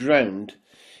it in the ground,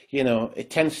 it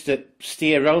tends to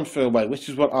stay around for a while, which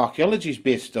is what archaeology is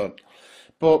based on.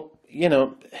 But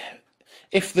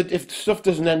if the stuff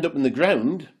doesn't end up in the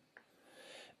ground,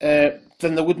 then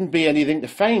there wouldn't be anything to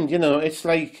find. It's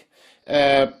like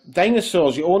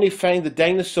dinosaurs. You only find the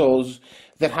dinosaurs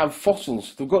that have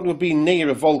fossils. They've got to have been near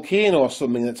a volcano or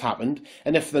something that's happened,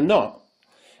 and if they're not,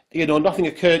 nothing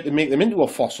occurred to make them into a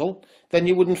fossil, then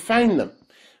you wouldn't find them.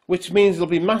 Which means there'll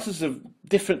be masses of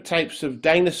different types of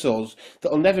dinosaurs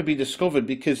that will never be discovered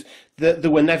because they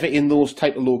were never in those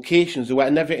type of locations. They were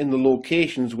never in the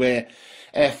locations where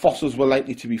fossils were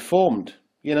likely to be formed,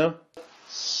 Exactly.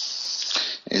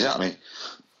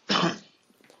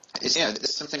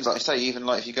 There's some things like I say, even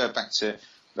like if you go back to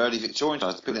early Victorian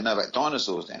times, the people that know about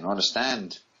dinosaurs then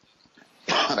understand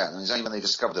about them. It's only when they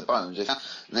discovered the bones. And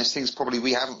there's things probably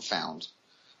we haven't found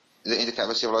that indicate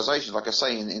other civilizations. Like I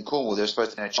say, in Cornwall, they're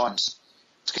supposed to know giants.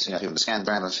 People scanned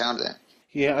around and found it there.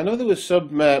 Yeah, I know there was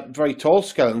some very tall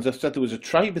skeletons. I said there was a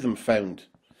tribe of them found,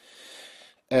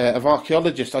 of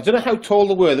archaeologists. I don't know how tall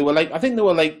they were. I think they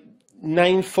were like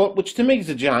 9 foot, which to me is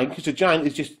a giant, because a giant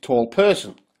is just a tall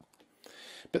person.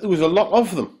 But there was a lot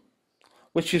of them,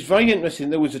 which is very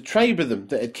interesting. There was a tribe of them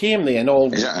that had came there and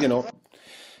all,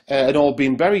 had all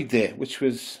been buried there, which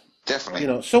was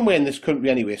definitely, somewhere in this country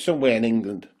anyway, somewhere in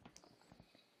England.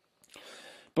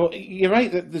 But you're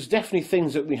right that there's definitely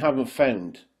things that we haven't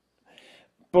found.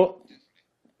 But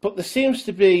there seems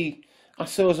to be, I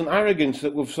suppose, an arrogance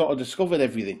that we've sort of discovered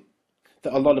everything,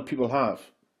 that a lot of people have.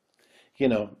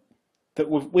 That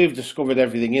we've discovered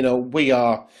everything. We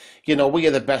are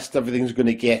the best everything's going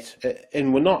to get,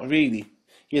 and we're not really.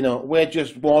 We're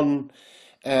just one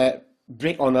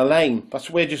brick on a line.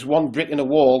 We're just one brick in a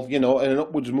wall, and an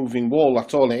upwards moving wall.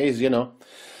 That's all it is,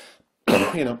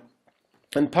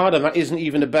 And part of that isn't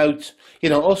even about,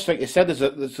 us, like you said,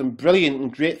 there's some brilliant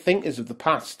and great thinkers of the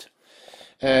past.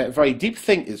 Very deep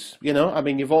thinkers, I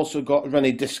mean, you've also got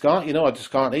René Descartes,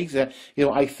 Descartes,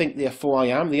 I think therefore I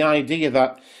am. The idea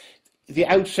that the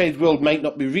outside world might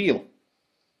not be real.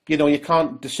 You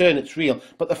can't discern it's real.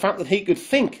 But the fact that he could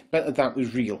think meant that that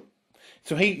was real.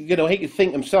 So he could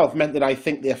think himself meant that I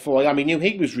think therefore I am. He knew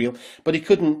he was real, but he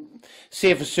couldn't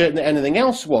say for certain that anything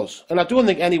else was. And I don't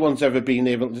think anyone's ever been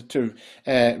able to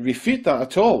refute that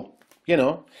at all.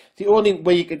 The only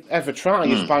way you could ever try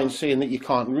is by saying that you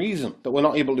can't reason, that we're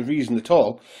not able to reason at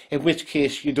all, in which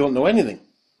case you don't know anything.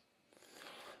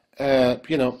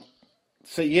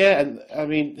 So yeah, and I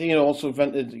mean, also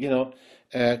invented,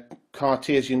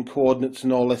 Cartesian coordinates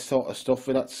and all this sort of stuff,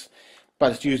 and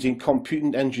but it's used in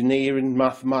computing, engineering,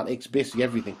 mathematics, basically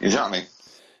everything. Exactly.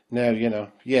 Now,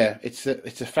 it's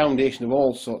a foundation of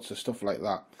all sorts of stuff like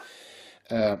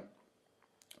that.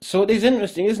 So it is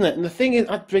interesting, isn't it? And the thing is,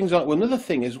 that brings out another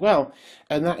thing as well,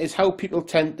 and that is how people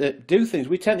tend to do things.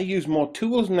 We tend to use more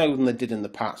tools now than they did in the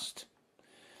past.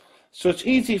 So it's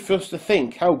easy for us to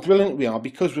think how brilliant we are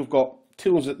because we've got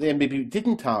tools that they maybe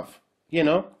didn't have,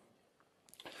 Yeah,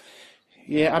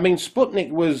 I mean,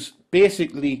 Sputnik was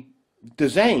basically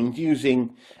designed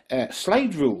using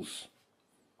slide rules.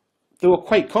 They were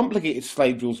quite complicated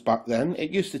slide rules back then.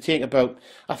 It used to take about,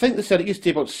 I think they said it used to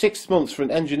take about 6 months for an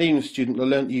engineering student to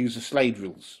learn to use the slide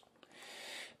rules.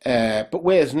 But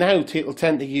whereas now people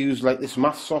tend to use like this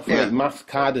math software, like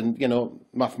MathCAD and,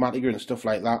 Mathematica and stuff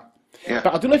like that. Yeah.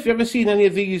 But I don't know if you've ever seen any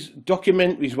of these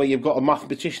documentaries where you've got a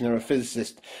mathematician or a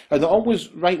physicist, and they're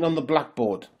always writing on the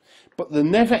blackboard, but they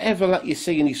never ever let you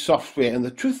see any software. And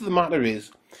the truth of the matter is,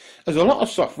 there's a lot of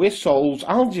software solves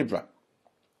algebra.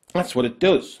 That's what it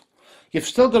does. You've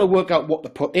still got to work out what to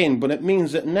put in, but it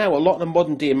means that now a lot of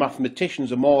modern day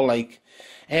mathematicians are more like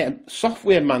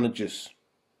software managers,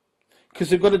 because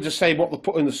they've got to decide what to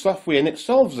put in the software and it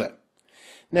solves it.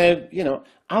 Now, you know,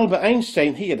 Albert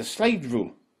Einstein, he had a slide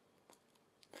rule.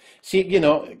 See, you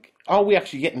know, are we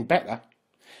actually getting better?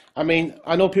 I mean,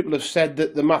 I know people have said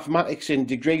that the mathematics in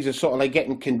degrees are sort of like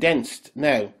getting condensed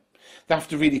now. They have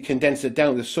to really condense it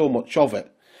down. There's so much of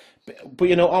it. But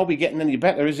you know, are we getting any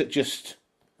better? Is it just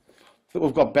that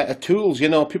we've got better tools? You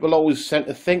know, people always tend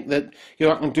to think that, you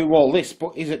know, I can do all this,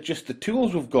 but is it just the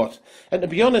tools we've got? And to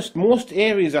be honest, most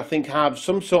areas, I think, have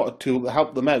some sort of tool to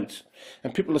help them out.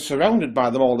 And people are surrounded by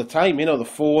them all the time. You know, the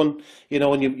phone, you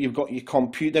know, and you've got your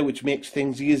computer, which makes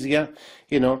things easier,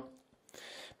 you know.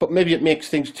 But maybe it makes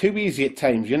things too easy at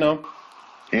times, you know.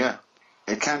 Yeah,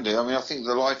 it can do. I mean, I think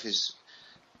the life is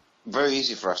very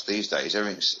easy for us these days.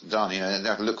 Everything's done, you know. You don't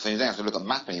have to look for, you don't have to look at a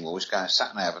map anymore. Just go and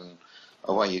sat nav and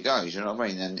away you go. You know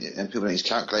what I mean? And people need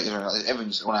calculators.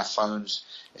 Everything's on our phones.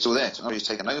 It's all there. Technology's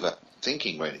taken over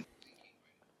thinking, really.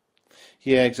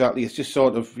 Yeah, exactly. It's just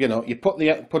sort of, you know, you put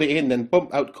it in, then boom,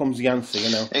 out comes the answer, you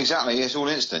know. Exactly. It's all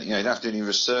instant. You know, you don't have to do any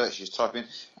research. You just type in, and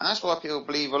that's why people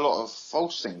believe a lot of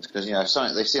false things, because, you know,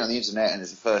 something they see on the internet and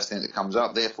it's the first thing that comes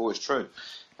up, therefore it's true.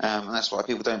 And that's why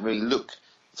people don't really look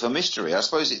for mystery. I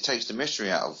suppose it takes the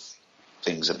mystery out of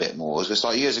things a bit more. It's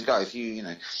like years ago, if you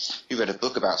read a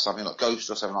book about something like ghosts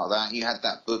or something like that, you had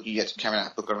that book, you had to carry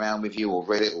that book around with you, or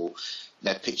read it, or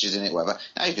there are pictures in it, whatever.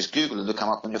 Now you just Google and look them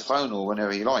up on your phone or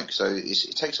whenever you like. So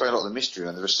it takes away a lot of the mystery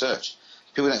and the research.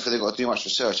 People don't feel they've got to do much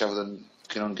research other than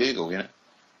looking on Google, you know.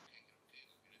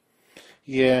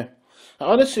 Yeah. I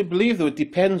honestly believe, though, it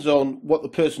depends on what the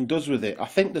person does with it. I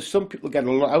think there's some people get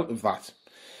a lot out of that,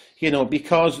 you know,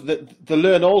 because they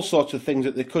learn all sorts of things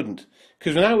that they couldn't.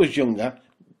 Because when I was younger,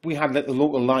 we had like the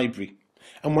local library,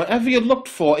 and whatever you looked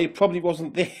for, it probably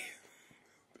wasn't there.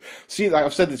 See, like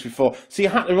I've said this before, so you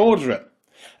had to order it.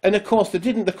 And of course they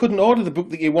couldn't order the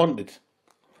book that you wanted.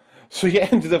 So you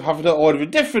ended up having to order a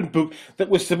different book that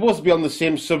was supposed to be on the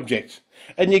same subject.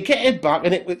 And you get it back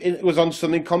and it was on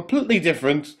something completely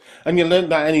different, and you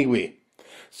learned that anyway.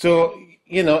 So,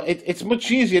 you know, it's much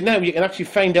easier now. You can actually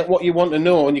find out what you want to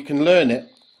know and you can learn it.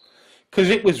 Because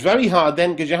it was very hard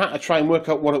then, because you had to try and work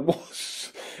out what it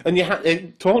was. And you had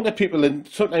to talk to people, and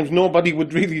sometimes nobody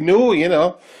would really know, you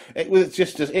know. It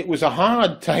was a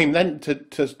hard time then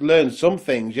to learn some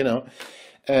things, you know.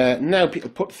 Now people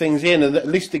put things in, and at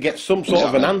least to get some sort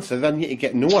of an answer, then you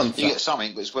get no answer. You get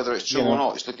something, but it's whether it's true or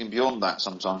not. It's looking beyond that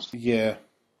sometimes. Yeah.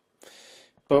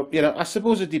 But, you know, I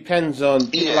suppose it depends on,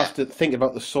 people have to think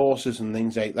about the sources and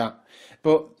things like that.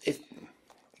 But,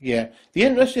 yeah. The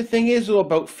interesting thing is, though,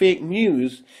 about fake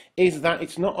news is that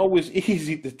it's not always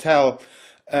easy to tell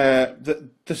the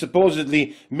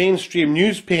supposedly mainstream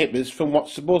newspapers from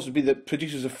what's supposed to be the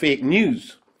producers of fake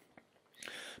news.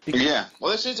 Yeah, well,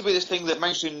 there seems to be this thing that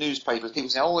mainstream newspapers, people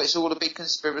say, oh, it's all a big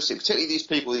conspiracy, particularly these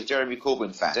people, these Jeremy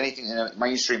Corbyn fans, anything in the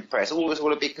mainstream press, it's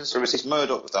all a big conspiracy, it's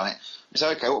Murdoch has done it. You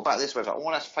say, okay, what about this website?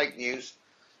 Oh, that's fake news.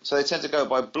 So they tend to go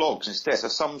by blogs instead. So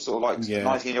some sort of like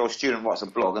 19-year-old student writes a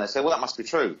blog, and they say, well, that must be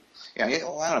true. You know,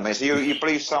 oh, hang on a minute, so you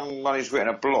believe someone who's written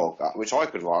a blog, which I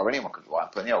could write, or anyone could write,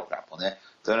 and put the old crap on there,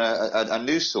 than a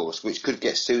news source, which could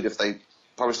get sued if they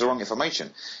publish the wrong information,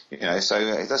 you know, so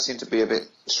it does seem to be a bit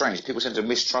strange. People seem to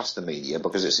mistrust the media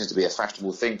because it seems to be a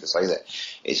fashionable thing to say that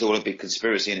it's all a big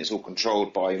conspiracy and it's all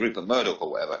controlled by Rupert Murdoch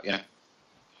or whatever, you know.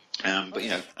 But, you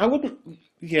know. I wouldn't,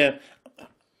 I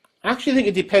actually think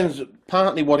it depends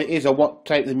partly what it is or what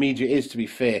type of media it is, to be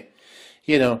fair.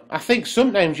 You know, I think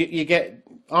sometimes you get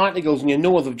articles and you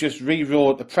know they've just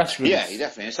rewrote a press release. Yeah,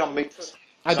 definitely.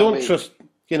 I don't trust...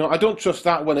 You know, I don't trust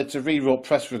that when it's a rewrote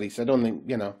press release. I don't think,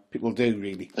 you know, people do,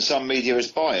 really. Some media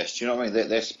is biased, you know what I mean?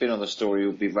 Their spin on the story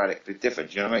will be radically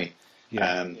different, you know what I mean?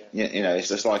 Yeah. You know, it's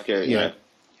just like, you know,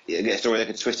 you get a story, they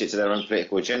can twist it to their own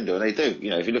political agenda, and they do.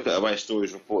 You know, if you look at the way a story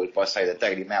is reported by, say, the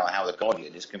Daily Mail and how the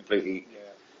Guardian is completely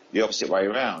the opposite way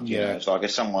around. You know, it's like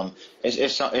if someone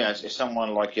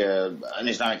like an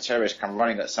Islamic terrorist come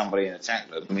running at somebody and attack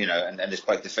them, you know, and this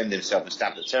bloke defend himself and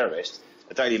stab the terrorist,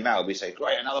 the Daily Mail would be saying,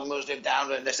 great, another Muslim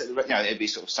down, and this, you know, it'd be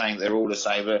sort of saying they're all the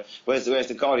same. Whereas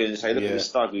the Guardian would say, look at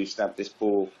this thug who stabbed this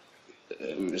poor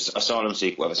asylum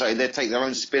seeker, whatever. So they'd take their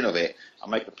own spin of it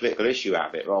and make a political issue out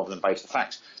of it rather than base the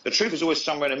facts. The truth is always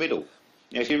somewhere in the middle.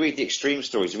 You know, if you read the extreme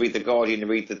stories, you read the Guardian, you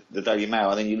read the Daily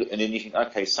Mail, and then you think,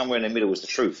 okay, somewhere in the middle is the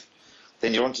truth.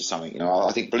 Then you're onto something. You know,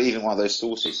 I think believing one of those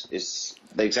sources is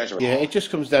they exaggerate. Yeah, it just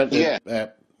comes down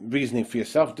to reasoning for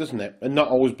yourself, doesn't it? And not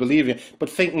always believing,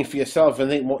 but thinking for yourself and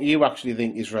think what you actually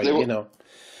think is right. You know,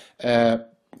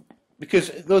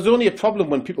 Because there's only a problem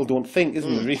when people don't think,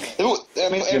 isn't there, really? I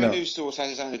mean, every news source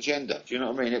has its own agenda. Do you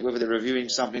know what I mean? Whether they're reviewing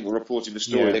something or reporting the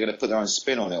story, they're going to put their own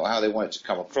spin on it or how they want it to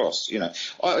come across. You know,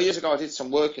 years ago I did some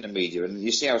work in the media, and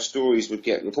you see how stories would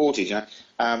get reported. You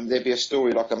know, there'd be a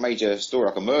story like a major story,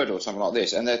 like a murder or something like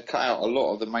this, and they'd cut out a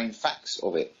lot of the main facts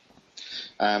of it.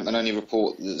 And only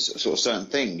report sort of certain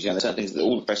things, you know, there's certain things that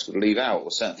all the press would leave out,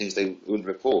 or certain things they wouldn't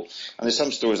report. And there's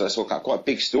some stories I saw quite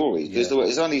big stories.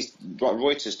 There's only like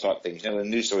Reuters type things, you know, the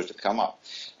news stories would come up.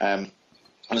 And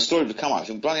the story would come up,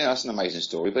 and bloody hell, that's an amazing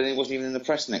story, but it wasn't even in the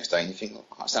press the next day, and you think, I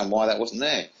can't understand why that wasn't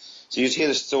there. So you'd hear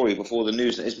the story before the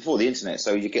news, it's before the internet,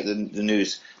 so you get the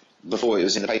news before it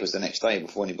was in the papers the next day,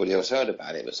 before anybody else heard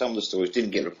about it. But some of the stories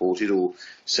didn't get reported, or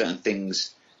certain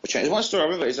things. There's one story I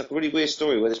remember, it's like a really weird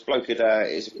story where this bloke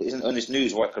isn't on this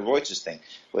news like a Reuters thing,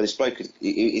 where this bloke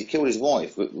he killed his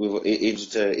wife.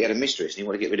 He had a mistress and he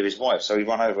wanted to get rid of his wife, so he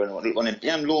ran over and on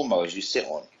them lawnmowers you sit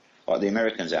on, like the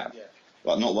Americans have,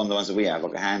 like not one of the ones that we have,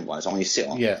 like a hand one, it's one you sit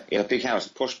on. Yeah. He had a big house,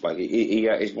 a posh bloke.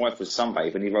 His wife was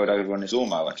sunbathe and he rode over on his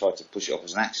lawnmower and tried to push it off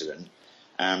as an accident.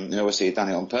 And obviously he'd done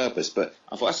it on purpose, but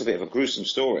I thought that's a bit of a gruesome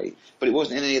story, but it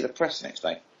wasn't in any of the press the next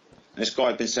day. And this guy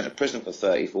had been sent to prison for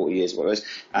 30, 40 years, whatever it was,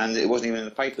 and it wasn't even in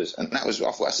the papers. And I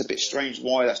thought that's a bit strange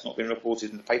why that's not been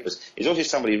reported in the papers. It's obviously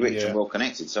somebody rich and well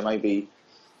connected, so maybe,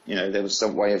 you know, there was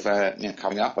some way of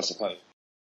coming up, I suppose.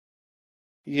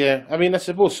 Yeah, I mean, I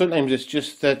suppose sometimes it's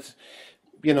just that,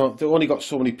 you know, they've only got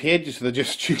so many pages, so they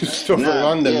just choose stuff at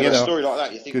random, you know. A story like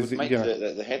that you think would make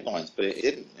the headlines, but it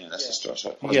didn't. You know, that's the story.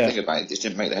 So I was thinking about it, it just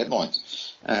didn't make the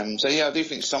headlines. So yeah, I do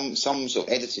think some sort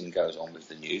of editing goes on with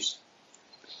the news.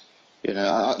 You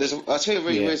know, I'll tell you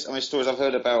really weird stories I've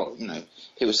heard about, you know,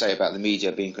 people say about the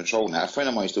media being controlled now. A friend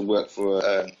of mine used to work for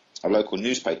a local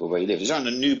newspaper where he lived. He's around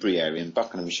the Newbury area in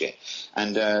Buckinghamshire.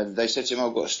 And they said to him,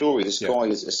 I've got a story. This guy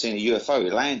has seen a UFO. He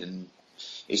landed and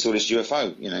he saw this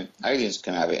UFO, you know, aliens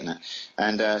can have it and that.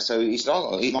 And so he said,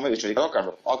 my mate was trying to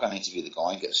go, I'll go and interview the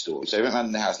guy and get the story. So he went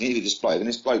around the house and interviewed this bloke. And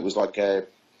this bloke was like 100%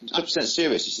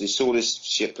 serious. He saw this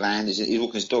ship land. He's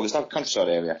walking his dog. It's like a countryside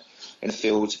area in a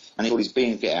field, and he saw these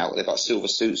beings get out. They've got silver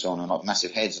suits on and like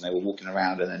massive heads, and they were walking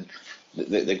around. And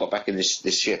then they got back in this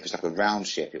ship. It's like a round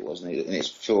ship, it was, and it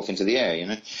flew off into the air. You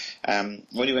know,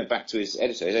 when he went back to his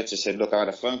editor said, "Look, I had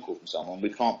a phone call from someone. We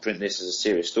can't print this as a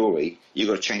serious story. You've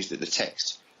got to change the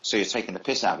text. So you're taking the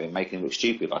piss out of him, making him look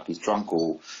stupid, like he's drunk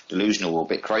or delusional or a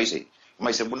bit crazy." And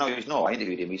they said, "Well, no, he's not. I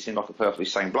interviewed him. He seemed like a perfectly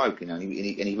sane bloke, you know, and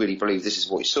he really believed this is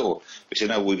what he saw." He said,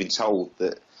 "No, we've been told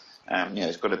that." You know,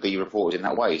 it's got to be reported in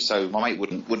that way. So my mate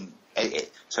wouldn't edit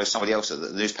it. So somebody else at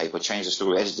the newspaper changed the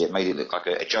story, edited it, made it look like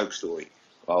a joke story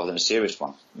rather than a serious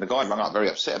one. And the guy rang up very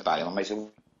upset about it. And my mate said,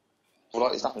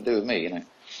 "Well, it's nothing to do with me," you know. So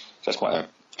that's quite a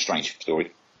strange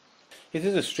story. It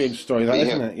is a strange story, that,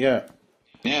 isn't it? Yeah.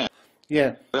 Yeah.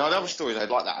 Yeah. There are other stories like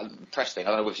that, press thing,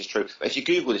 I don't know which is true, but if you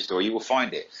Google this story, you will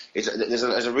find it. There's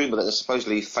a rumour that they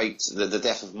supposedly faked the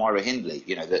death of Myra Hindley,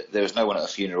 you know, that there was no one at a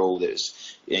funeral,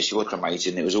 she was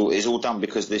cremated, and it was all done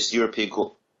because this European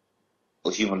Court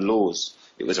of Human Laws,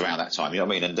 it was around that time, you know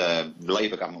what I mean, and the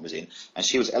Labour government was in, and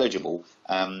she was eligible,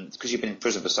 because she'd been in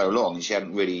prison for so long, and she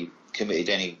hadn't really committed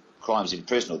any crimes in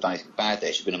prison or done anything bad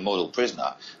there, she'd been a model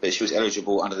prisoner, that she was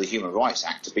eligible under the Human Rights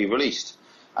Act to be released.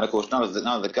 And of course, none of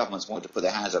the governments wanted to put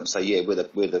their hands up and say, "Yeah, we're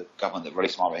the government that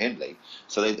released Myra Hindley."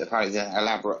 So they apparently did an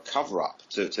elaborate cover-up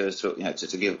to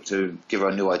give her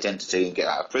a new identity and get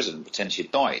out of prison and pretend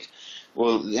she'd died.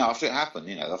 Well, you know, after it happened,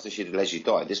 you know, after she'd allegedly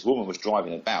died, this woman was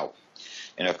driving about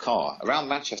in her car around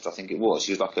Manchester, I think it was.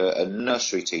 She was like a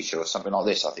nursery teacher or something like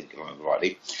this, I think, if I remember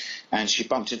rightly. And she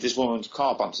bumped into this woman's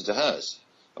car, bumped into hers.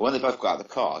 And when they both got out of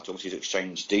the car, obviously to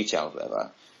exchange details,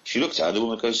 whatever. She looked at her, the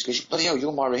woman goes, "Bloody hell,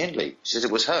 you're Myra Hindley." She says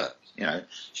it was her, you know.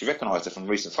 She recognised her from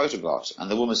recent photographs. And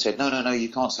the woman said, no, you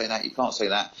can't say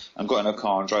that, and got in her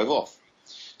car and drove off.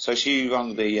 So she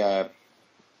rang the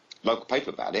local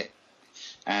paper about it,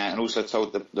 and also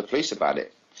told the police about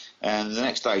it. And the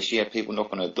next day she had people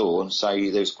knock on her door and say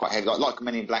there was quite like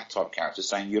Men in Black type characters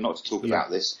saying, "You're not to talk about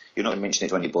this, you're not to mention it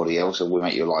to anybody else or we'll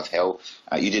make your life hell.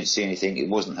 You didn't see anything, it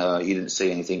wasn't her, you didn't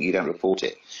see anything, you don't report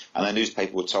it." And the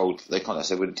newspaper were told, they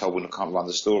said, "We're told we can't run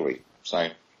the story." So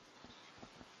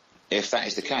if that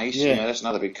is the case, you know, that's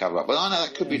another big cover-up. But I know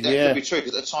that could be true,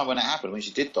 because at the time when it happened, when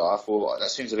she did die, I thought, that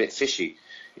seems a bit fishy.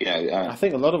 You know, I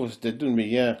think a lot of us did, didn't we?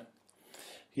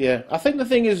 Yeah. I think the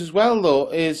thing is as well, though,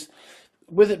 is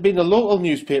with it being a local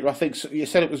newspaper, I think you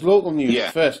said it was local news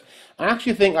at first. I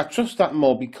actually think I trust that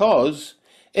more, because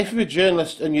if you're a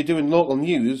journalist and you're doing local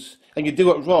news and you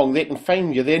do it wrong, they can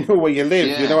find you. They know where you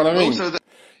live. You know what I mean?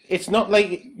 it's not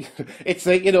like, it's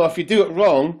like, you know, if you do it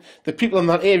wrong, the people in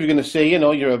that area are going to say, you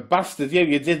know, you're a bastard,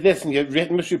 you did this and you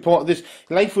misreported this.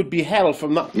 Life would be hell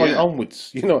from that point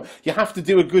onwards. You know, you have to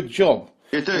do a good job.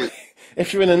 You do.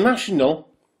 If you're in a national,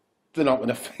 they're not going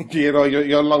to find you, you know,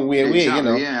 you're a long way away, you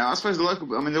know. Yeah, I suppose the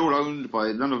local, I mean, they're all owned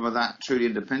by, none of them are that truly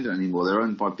independent anymore. They're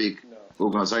owned by big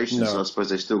organisations, so I suppose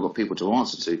they've still got people to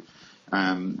answer to.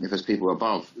 If there's people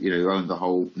above, you know, who own the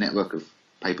whole network of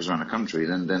papers around the country,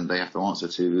 then they have to answer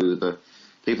to the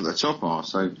people at the top are.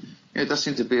 So yeah, it does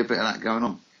seem to be a bit of that going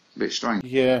on. A bit strange.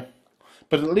 Yeah,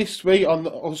 but at least we on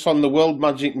the world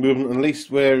magic movement. At least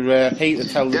we're here to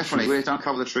tell the truth. Definitely, we don't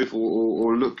cover the truth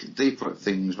or look deeper at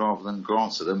things rather than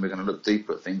glance at them. We're going to look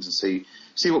deeper at things and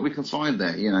see what we can find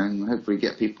there. You know, and hopefully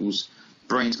get people's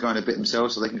brains going a bit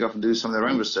themselves so they can go off and do some of their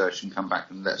own research and come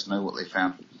back and let us know what they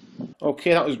found.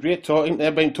 Okay, that was great talking.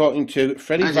 I've been talking to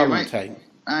Freddie Valentine.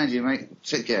 And you, mate.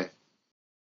 Take care.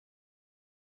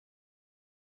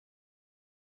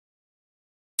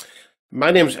 My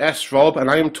name's s.rob,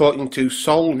 and I am talking to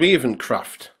Saul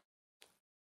Ravencraft.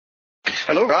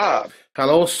 Hello, Rob.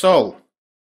 Hello, Saul.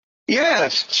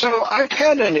 Yes, so I've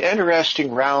had an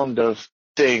interesting round of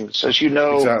things. As you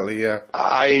know, exactly, yeah.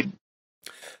 A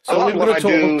lot of what I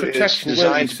do is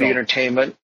designed to be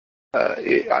entertainment.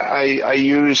 I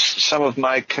use some of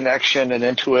my connection and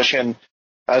intuition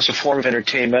as a form of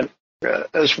entertainment,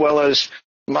 as well as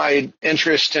my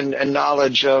interest and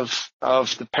knowledge of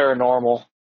the paranormal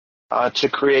to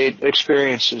create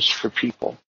experiences for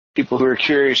people who are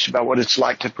curious about what it's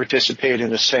like to participate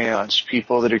in a seance,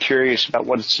 people that are curious about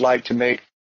what it's like to make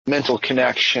mental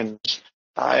connections.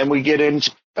 And we get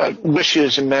into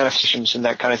wishes and manifestations and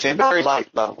that kind of thing, very light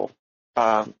level,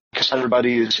 because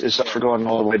everybody is up for going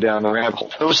all the way down the rabbit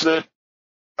hole. Those that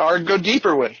go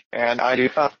deeper with, and I do.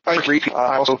 I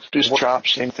also do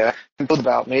workshops, things that build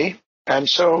about me, and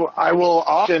so I will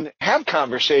often have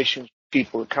conversations with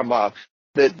people that come up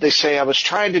that they say, I was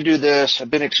trying to do this, I've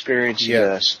been experiencing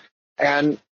this,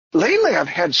 and lately I've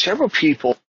had several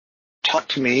people talk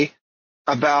to me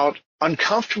about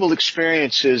uncomfortable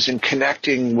experiences in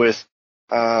connecting with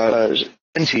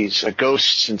entities,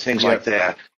 ghosts and things like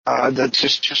that. That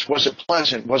just wasn't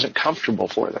pleasant, wasn't comfortable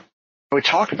for them. We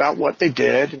talk about what they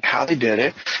did and how they did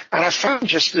it, and I found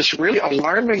just this really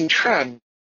alarming trend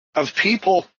of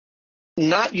people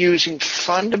not using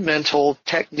fundamental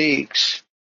techniques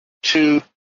to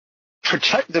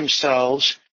protect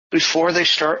themselves before they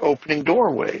start opening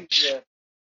doorways. Yeah.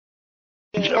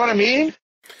 You know what I mean?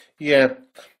 Yeah.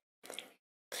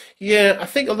 Yeah, I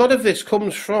think a lot of this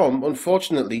comes from,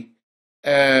 unfortunately,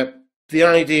 the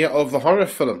idea of the horror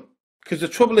film. Because the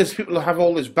trouble is people have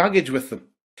all this baggage with them.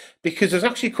 Because there's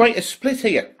actually quite a split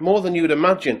here, more than you would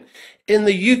imagine. In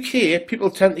the UK,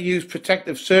 people tend to use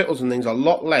protective circles and things a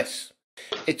lot less.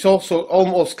 It's also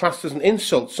almost classed as an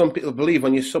insult, some people believe,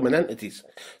 when you summon entities.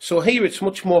 So here it's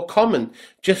much more common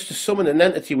just to summon an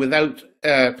entity without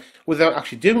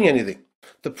actually doing anything.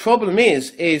 The problem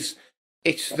is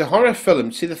it's the horror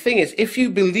film. See, the thing is, if you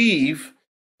believe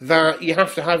that you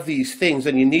have to have these things,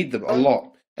 then you need them a lot.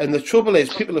 And the trouble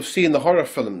is, people have seen the horror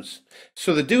films.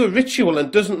 So they do a ritual and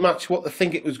it doesn't match what they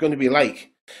think it was going to be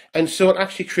like. And so it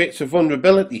actually creates a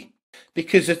vulnerability.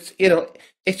 Because it's, you know,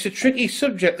 it's a tricky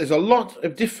subject. There's a lot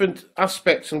of different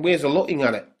aspects and ways of looking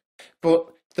at it. But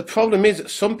the problem is that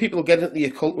some people get into the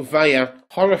occult via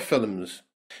horror films.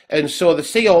 And so they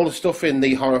see all the stuff in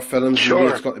the horror films and the way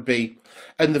it's got to be.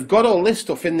 And they've got all this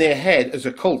stuff in their head as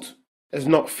occult, as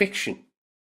not fiction.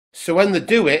 So when they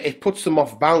do it, it puts them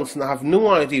off balance and they have no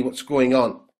idea what's going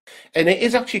on. And it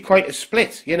is actually quite a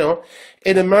split, you know.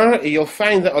 In America, you'll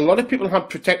find that a lot of people have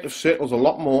protective circles a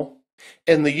lot more.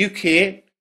 In the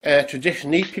UK,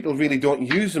 traditionally, people really don't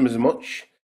use them as much.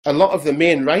 A lot of the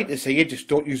main writers say, you just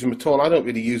don't use them at all. I don't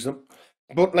really use them.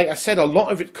 But like I said, a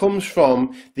lot of it comes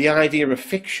from the idea of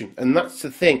fiction. And that's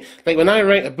the thing. Like when I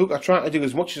write a book, I try to do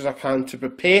as much as I can to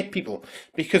prepare people.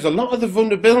 Because a lot of the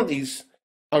vulnerabilities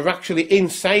are actually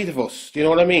inside of us. Do you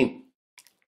know what I mean?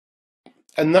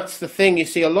 And that's the thing. You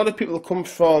see, a lot of people come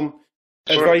from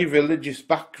a very religious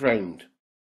background.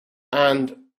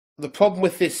 And the problem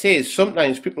with this is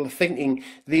sometimes people are thinking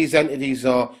these entities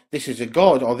are, this is a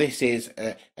god or this is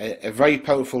a very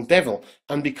powerful devil.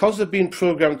 And because they've been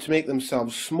programmed to make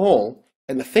themselves small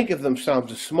and to think of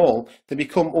themselves as small, they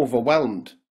become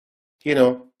overwhelmed. You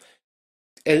know,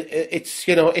 it's,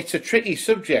 you know, it's a tricky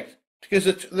subject because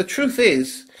the truth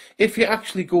is, if you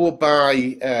actually go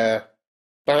by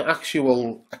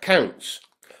actual accounts,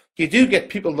 you do get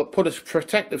people that put a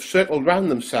protective circle around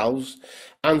themselves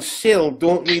and still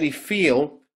don't really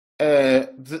feel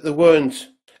that they weren't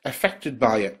affected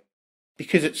by it.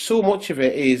 because it's so much of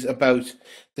it is about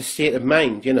the state of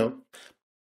mind, you know.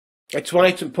 It's why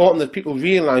it's important that people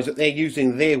realise that they're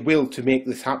using their will to make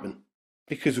this happen.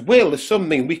 Because will is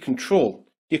something we control.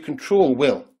 You control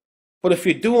will. But if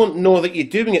you don't know that you're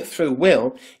doing it through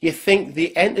will, you think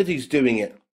the entity's doing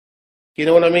it. You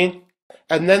know what I mean?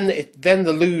 And then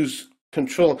they lose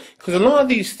control. Because a lot of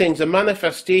these things are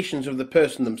manifestations of the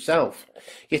person themselves.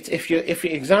 If you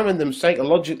examine them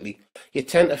psychologically, you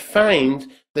tend to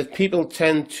find that people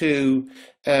tend to,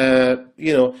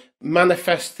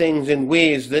 manifest things in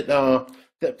ways that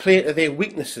play to their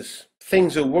weaknesses,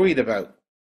 things they're worried about.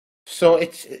 So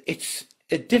it's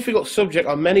a difficult subject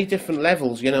on many different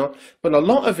levels, you know, but a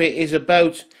lot of it is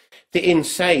about the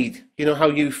inside, you know, how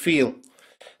you feel.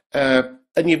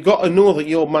 And you've got to know that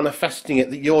you're manifesting it,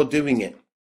 that you're doing it.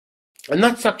 And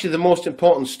that's actually the most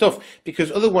important stuff,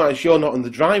 because otherwise you're not in the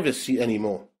driver's seat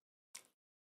anymore.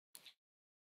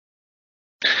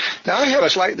 Now, I have a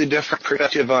slightly different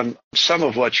perspective on some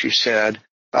of what you said.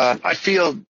 I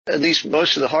feel, at least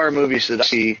most of the horror movies that I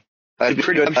see, I'd be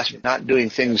pretty good at not doing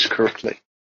things correctly.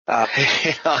 And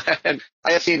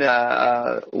I have seen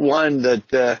one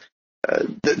that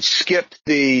skipped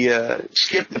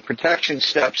the protection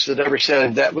steps that ever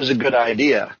said that was a good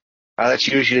idea. That's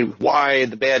usually why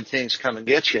the bad things come and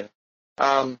get you.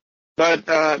 But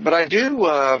I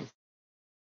do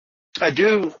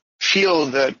feel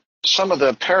that some of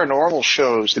the paranormal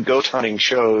shows, the ghost hunting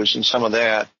shows, and some of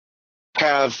that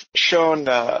have shown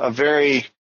a very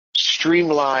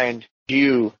streamlined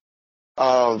view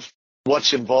of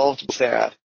what's involved with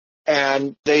that.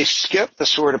 And they skip the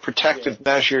sort of protective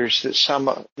measures that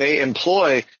some may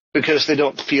employ because they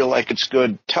don't feel like it's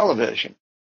good television.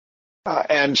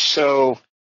 And so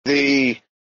the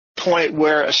point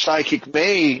where a psychic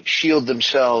may shield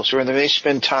themselves, or they may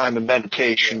spend time in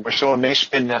meditation, or someone may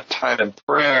spend that time in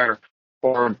prayer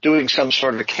or doing some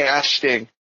sort of a casting,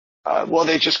 well,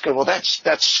 they just go, well, that's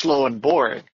slow and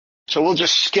boring, so we'll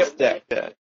just skip that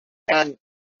bit. And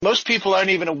most people aren't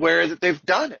even aware that they've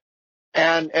done it.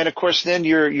 And of course, then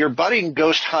your budding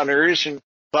ghost hunters and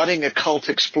budding occult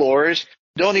explorers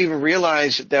don't even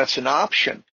realize that that's an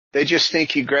option. They just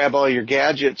think you grab all your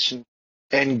gadgets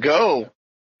and go.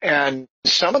 And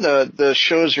some of the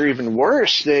shows are even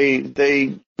worse.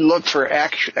 They look for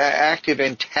active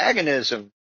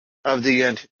antagonism of the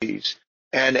entities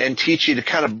and teach you to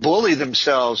kind of bully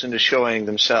themselves into showing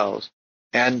themselves.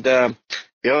 And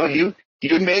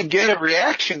you may get a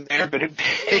reaction there, but it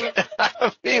may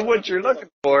not be what you're looking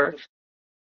for.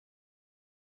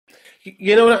 Do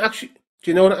you know what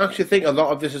I actually think a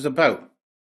lot of this is about?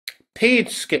 Page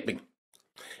skipping.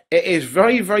 It is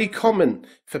very, very common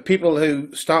for people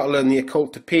who start to learn the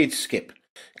occult to page skip.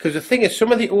 Because the thing is,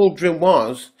 some of the old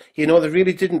grimoires, you know, they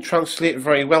really didn't translate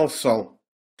very well, Saul.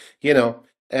 You know,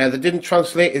 they didn't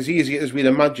translate as easy as we'd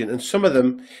imagine. And some of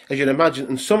them, as you'd imagine,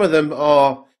 and some of them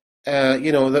are,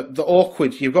 the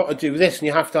awkward. You've got to do this, and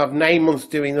you have to have 9 months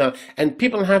doing that. And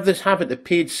people have this habit of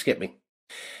page skipping.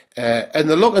 And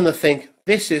they look and they think,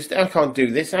 I can't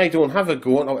do this, I don't have a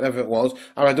goat, or whatever it was,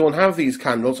 or I don't have these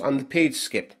candles, and the page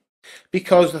skip.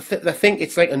 Because they think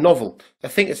it's like a novel. They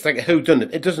think it's like a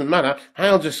whodunit. It doesn't matter.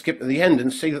 I'll just skip to the end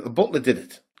and see that the butler did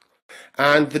it.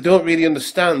 And they don't really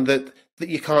understand that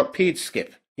you can't page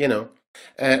skip, you know.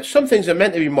 Some things are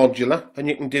meant to be modular, and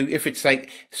you can do if it's like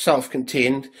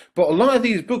self-contained. But a lot of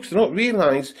these books, they don't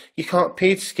realise you can't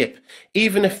page skip.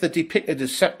 Even if they're depicted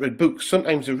as separate books,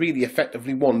 sometimes they're really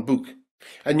effectively one book.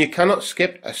 And you cannot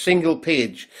skip a single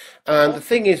page. And the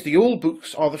thing is, the old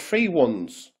books are the free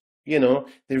ones. You know,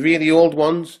 the really old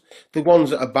ones, the ones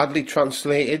that are badly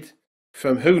translated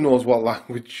from who knows what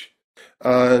language,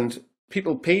 and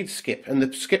people page skip, and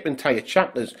they skip entire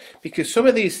chapters, because some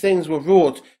of these things were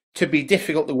wrote to be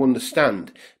difficult to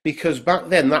understand, because back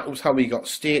then that was how we got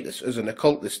status as an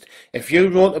occultist. If you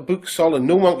wrote a book, Sol, and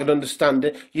no one could understand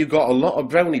it, you got a lot of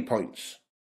brownie points.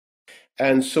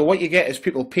 And so what you get is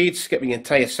people page skipping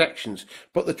entire sections.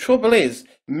 But the trouble is,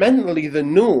 mentally they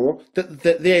know that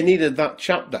they needed that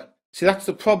chapter. See, that's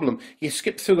the problem. You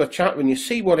skip through a chapter and you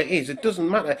see what it is. It doesn't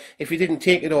matter if you didn't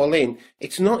take it all in.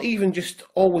 It's not even just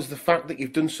always the fact that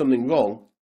you've done something wrong,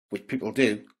 which people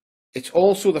do. It's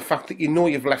also the fact that you know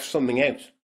you've left something out.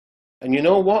 And you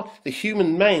know what? The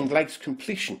human mind likes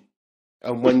completion.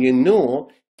 And when you know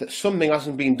that something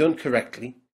hasn't been done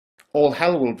correctly, all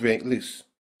hell will break loose.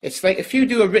 It's like if you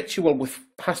do a ritual with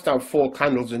passed out 4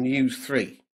 candles and use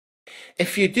 3.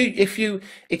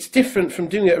 It's different from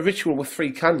doing a ritual with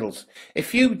 3 candles.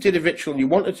 If you did a ritual and you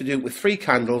wanted to do it with 3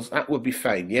 candles, that would be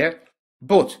fine, yeah?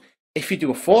 But if you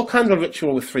do a 4 candle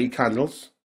ritual with 3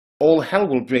 candles, all hell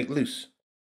will break loose.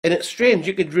 And it's strange,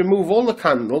 you could remove all the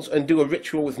candles and do a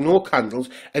ritual with no candles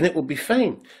and it will be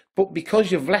fine. But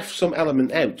because you've left some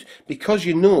element out, because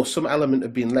you know some element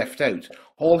have been left out,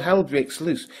 all hell breaks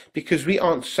loose, because we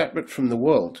aren't separate from the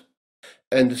world.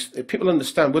 And people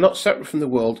understand we're not separate from the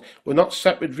world, we're not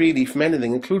separate really from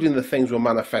anything, including the things we're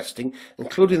manifesting,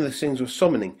 including the things we're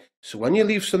summoning. So when you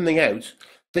leave something out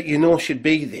that you know should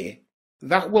be there,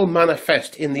 that will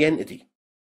manifest in the entity.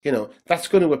 You know, that's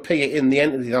going to appear in the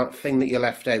entity, that thing that you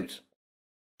left out.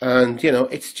 And, you know,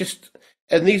 it's just,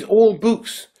 and these old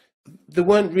books, they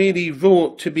weren't really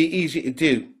wrote to be easy to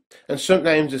do. And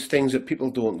sometimes there's things that people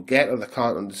don't get or they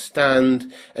can't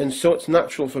understand. And so it's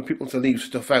natural for people to leave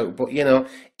stuff out. But, you know,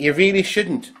 you really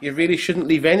shouldn't. You really shouldn't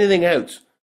leave anything out.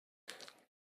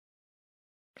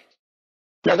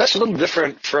 Now, that's a little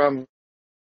different from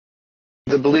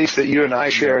the belief that you and I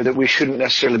share, that we shouldn't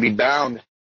necessarily be bound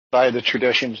by the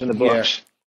traditions and the books.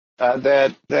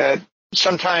 That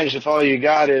sometimes if all you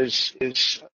got is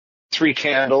 3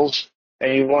 candles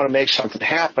and you want to make something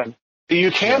happen,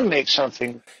 you can make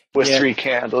something with 3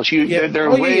 candles. There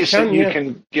are ways that you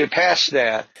can get past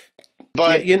that.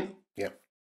 But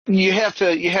you have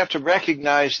to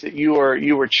recognize that you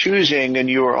are choosing and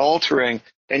you are altering,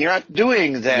 and you're not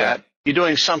doing that. You're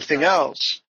doing something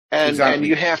else. And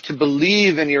you have to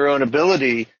believe in your own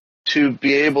ability to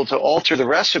be able to alter the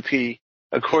recipe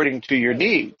according to your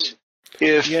needs.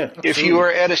 If you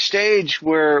are at a stage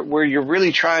where you're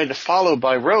really trying to follow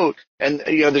by rote, and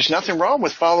you know, there's nothing wrong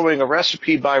with following a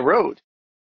recipe by rote.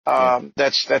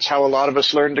 That's how a lot of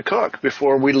us learn to cook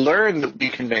before we learn that we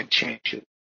can make changes.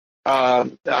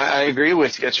 I agree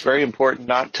with you. It's very important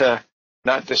not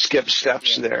to skip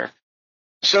steps there.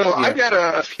 So I've got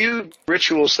a few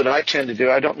rituals that I tend to do.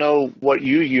 I don't know what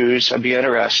you use. I'd be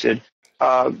interested.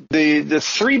 The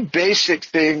 3 basic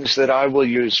things that I will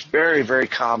use very, very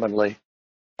commonly,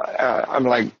 I'm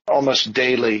like almost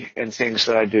daily in things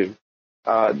that I do.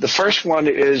 The first one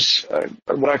is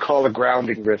what I call a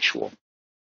grounding ritual.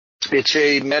 It's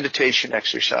a meditation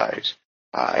exercise.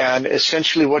 And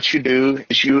essentially what you do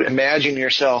is you imagine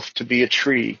yourself to be a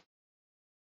tree.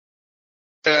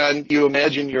 And you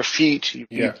imagine your feet.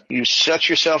 You set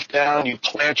yourself down, you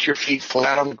plant your feet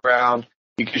flat on the ground.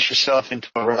 You get yourself into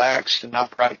a relaxed and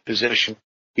upright position.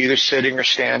 Either sitting or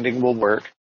standing will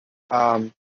work.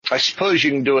 I suppose you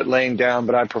can do it laying down,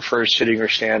 but I prefer sitting or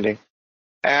standing.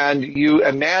 And you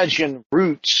imagine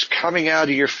roots coming out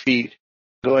of your feet,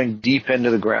 going deep into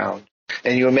the ground.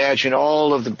 And you imagine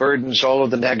all of the burdens, all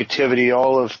of the negativity,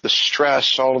 all of the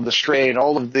stress, all of the strain,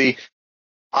 all of the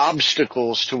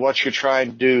obstacles to what you're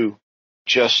trying to do,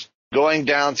 just going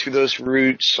down through those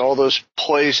roots, all those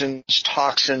poisons,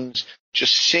 toxins,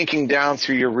 just sinking down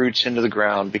through your roots into the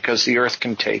ground because the earth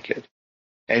can take it.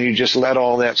 And you just let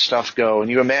all that stuff go. And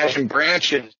you imagine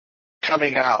branches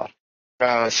coming out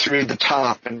through the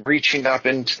top and reaching up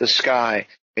into the sky.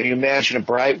 And you imagine a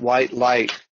bright white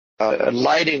light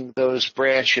lighting those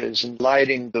branches and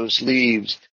lighting those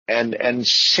leaves and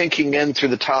sinking in through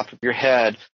the top of your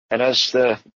head. And as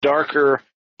the darker,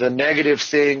 the negative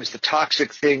things, the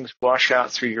toxic things wash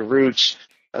out through your roots,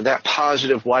 that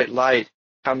positive white light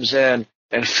comes in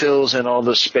and fills in all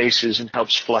those spaces and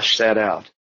helps flush that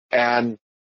out. And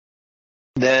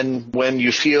then when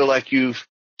you feel like you've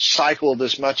cycled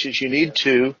as much as you need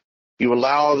to, you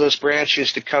allow those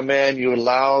branches to come in, you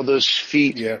allow those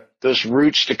feet, those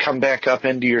roots to come back up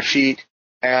into your feet,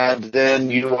 and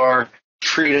then you are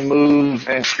free to move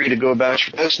and free to go about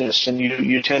your business, and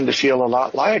you tend to feel a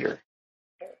lot lighter.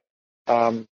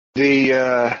 And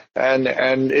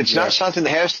it's not something that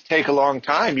has to take a long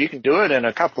time. You can do it in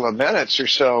a couple of minutes or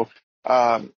so.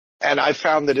 And I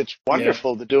found that it's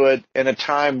wonderful to do it in a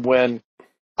time when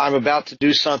I'm about to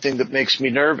do something that makes me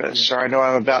nervous, or I know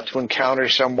I'm about to encounter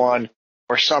someone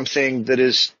or something that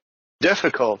is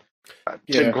difficult.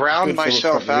 To ground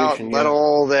myself out, let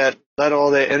all that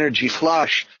energy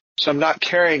flush, so I'm not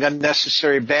carrying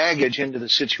unnecessary baggage into the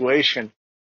situation.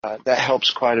 That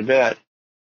helps quite a bit.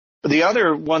 The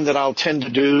other one that I'll tend to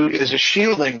do is a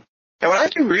shielding. And when I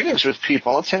do readings with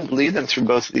people, I'll tend to lead them through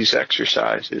both of these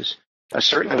exercises,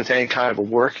 certainly with any kind of a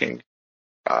working.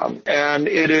 And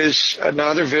it is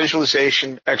another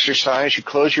visualization exercise. You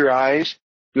close your eyes.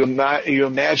 You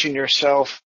imagine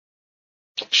yourself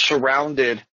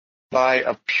surrounded by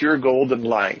a pure golden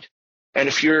light. And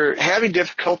if you're having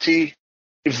difficulty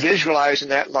visualizing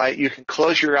that light, you can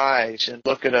close your eyes and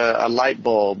look at a light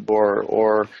bulb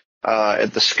or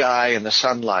at the sky and the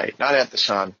sunlight. Not at the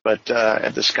sun, but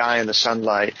at the sky and the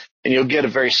sunlight. And you'll get a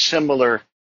very similar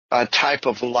type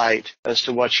of light as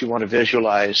to what you want to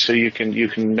visualize, so you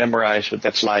can memorize what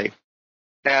that's like.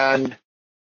 And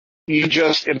you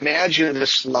just imagine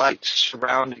this light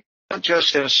surrounding, not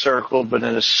just in a circle, but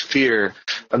in a sphere,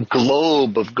 a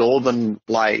globe of golden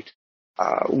light,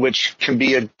 which can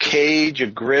be a cage, a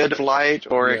grid of light,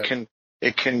 or it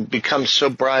can become so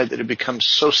bright that it becomes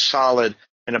so solid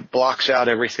and it blocks out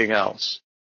everything else.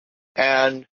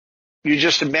 And you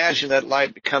just imagine that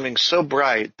light becoming so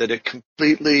bright that it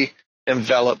completely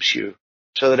envelops you,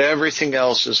 so that everything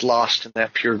else is lost in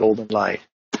that pure golden light.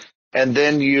 And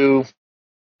then you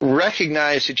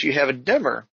recognize that you have a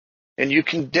dimmer, and you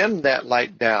can dim that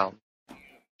light down.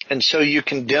 And so you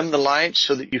can dim the light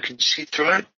so that you can see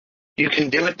through it. You can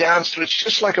dim it down so it's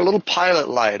just like a little pilot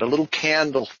light, a little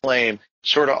candle flame,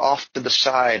 sort of off to the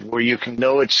side, where you can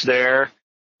know it's there,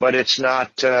 but it's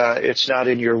not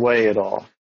in your way at all.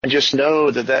 And just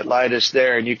know that that light is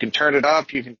there, and you can turn it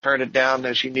up, you can turn it down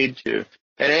as you need to.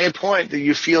 At any point that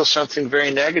you feel something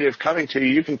very negative coming to you,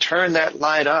 you can turn that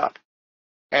light up.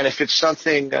 And if it's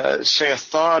something, say a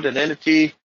thought, an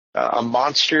entity, a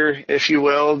monster, if you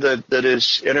will, that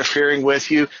is interfering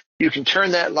with you, you can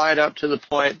turn that light up to the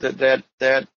point that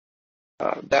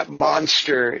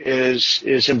monster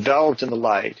is enveloped in the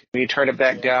light. When you turn it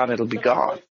back down, it'll be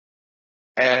gone.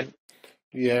 And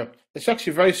yeah, it's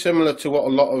actually very similar to what a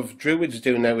lot of druids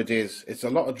do nowadays. It's a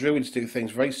lot of druids do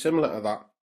things very similar to that.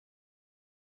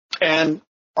 And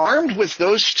armed with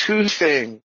those two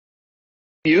things,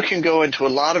 you can go into a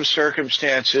lot of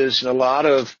circumstances and a lot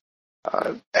of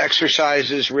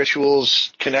exercises,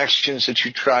 rituals, connections that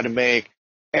you try to make,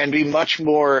 and be much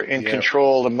more in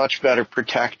control and much better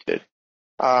protected.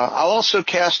 I'll also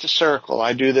cast a circle.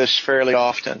 I do this fairly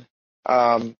often.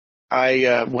 When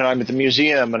I'm at the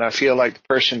museum and I feel like the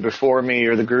person before me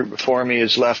or the group before me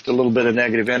has left a little bit of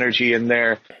negative energy in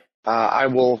there, I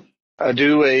will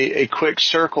do a quick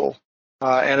circle.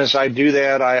 And as I do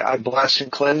that, I bless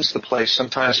and cleanse the place.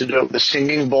 Sometimes I do it with a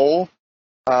singing bowl,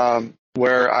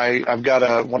 where I've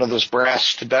got one of those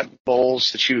brass Tibetan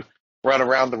bowls that you run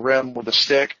around the rim with a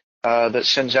stick that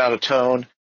sends out a tone,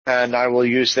 and I will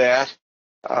use that,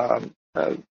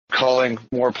 calling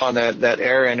more upon that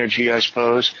air energy, I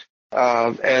suppose.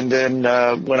 And then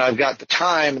when I've got the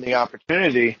time and the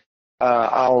opportunity,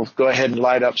 I'll go ahead and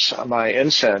light up my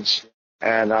incense,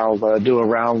 and I'll do a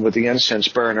round with the incense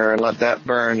burner and let that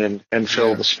burn and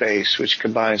fill the space, which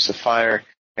combines the fire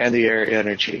and the air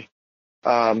energy.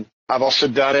 I've also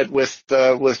done it with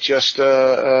just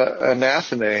an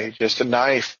anathema, just a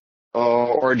knife,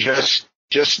 or just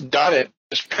done it,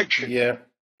 just picture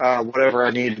whatever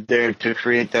I needed there to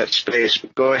create that space.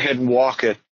 But go ahead and walk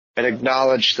it and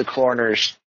acknowledge the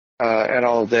corners and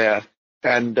all of that.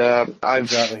 And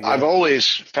I've always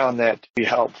found that to be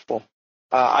helpful.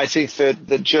 I think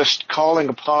that just calling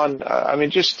upon,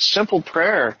 just simple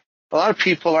prayer. A lot of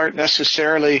people aren't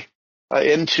necessarily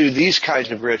into these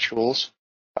kinds of rituals.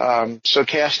 So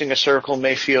casting a circle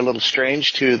may feel a little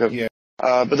strange to them.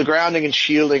 But the grounding and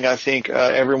shielding, I think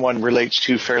everyone relates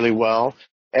to fairly well.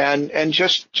 And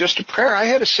just a prayer. I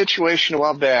had a situation a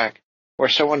while back where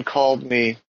someone called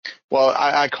me. Well,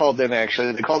 I called them,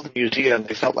 actually. They called the museum.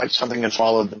 They felt like something had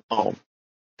followed them home.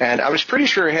 And I was pretty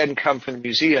sure it hadn't come from the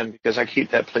museum because I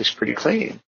keep that place pretty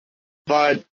clean.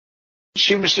 But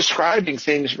she was describing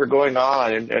things that were going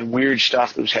on and weird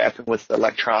stuff that was happening with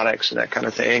electronics and that kind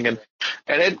of thing. And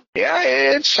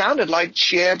it sounded like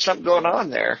she had something going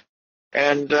on there.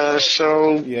 And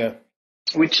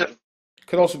we took.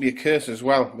 Could also be a curse as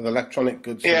well with electronic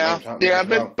goods.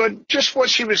 But just what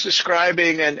she was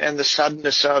describing and the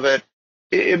suddenness of it,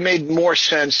 it made more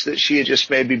sense that she had just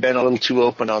maybe been a little too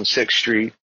open on 6th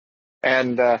Street.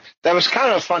 And that was kind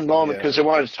of a fun moment because I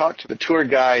wanted to talk to the tour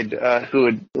guide who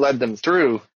had led them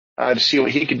through to see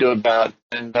what he could do about it.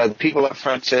 And the people up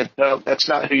front said, no, that's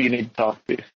not who you need to talk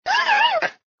to.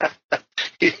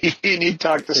 You need to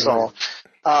talk to Saul.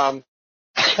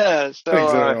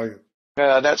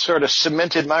 That sort of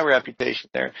cemented my reputation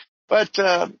there. But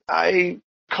I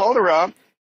called her up,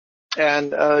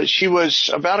 and she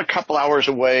was about a couple hours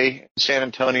away in San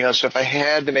Antonio, so if I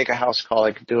had to make a house call,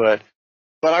 I could do it.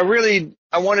 But I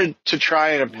wanted to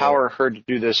try and empower her to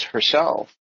do this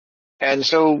herself. And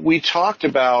so we talked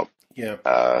about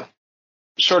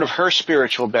sort of her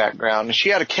spiritual background. And she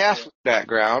had a Catholic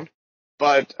background,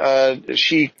 but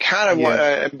she kind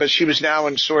of but she was now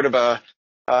in sort of one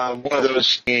of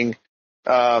those being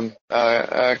kind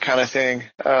of thing,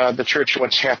 the church of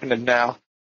what's happening now.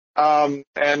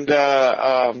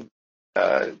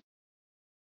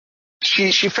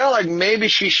 She felt like maybe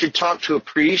she should talk to a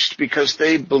priest because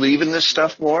they believe in this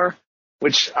stuff more,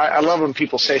 which I love when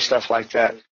people say stuff like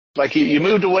that. Like you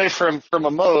moved away from a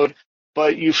mode,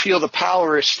 but you feel the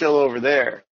power is still over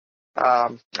there.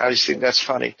 I just think that's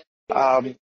funny.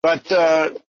 But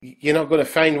you're not going to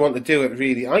find one to do it,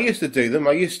 really. I used to do them.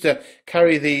 I used to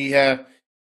carry the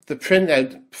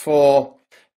printout for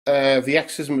the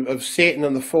exorcism of Satan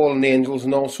and the fallen angels,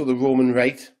 and also the Roman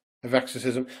rite of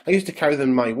exorcism. I used to carry them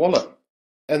in my wallet.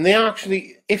 And they are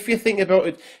actually, if you think about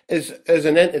it as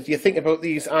an entity, you think about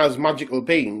these as magical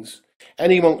beings,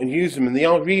 anyone can use them, and they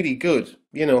are really good,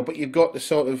 but you've got to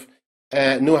sort of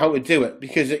know how to do it,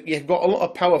 because you've got a lot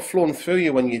of power flowing through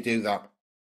you when you do that.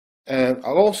 I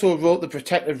also wrote the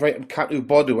protective rite of Kalfu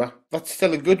Bodua. That's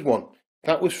still a good one.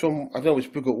 That was from, I don't know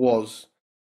which book it was,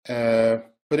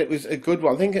 but it was a good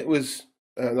one. I think it was,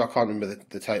 I can't remember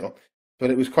the title, but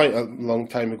it was quite a long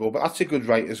time ago. But that's a good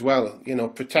rite as well.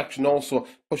 Protection, also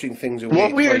pushing things away.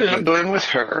 What we ended up doing with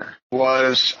her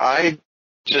was, I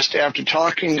just, after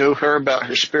talking to her about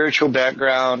her spiritual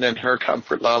background and her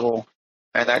comfort level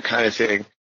and that kind of thing,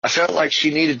 I felt like she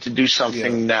needed to do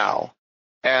something now.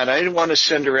 And I didn't want to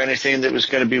send her anything that was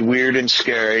going to be weird and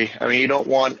scary. I mean, you don't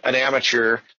want an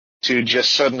amateur to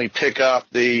just suddenly pick up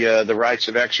the rites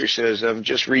of exorcism,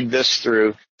 just read this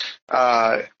through.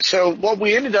 So what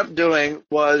we ended up doing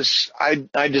was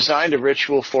I designed a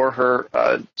ritual for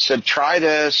her, said, try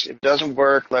this. If it doesn't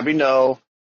work, let me know,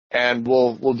 and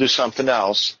we'll do something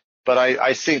else. But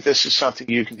I think this is something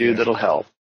you can do that'll help.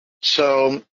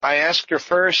 So I asked her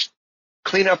first,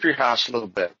 clean up your house a little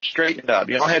bit, straighten it up.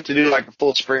 You don't have to do like a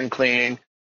full spring cleaning,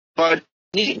 but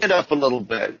neaten it up a little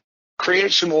bit.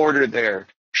 Create some order there.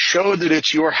 Show that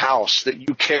it's your house, that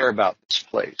you care about this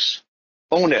place.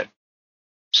 Own it.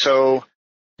 So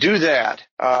do that.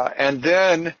 And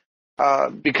then,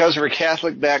 because of her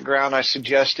Catholic background, I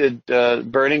suggested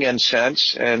burning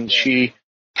incense, and she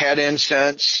had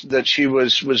incense that she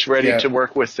was ready to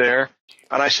work with there.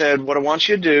 And I said, what I want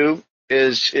you to do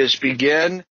is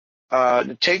begin.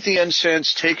 Take the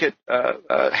incense,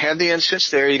 have the incense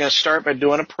there. You're going to start by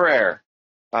doing a prayer,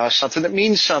 something that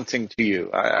means something to you.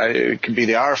 It could be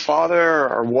the Our Father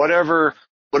or whatever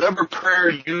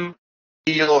prayer you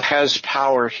feel has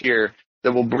power here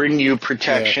that will bring you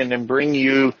protection and bring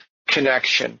you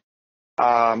connection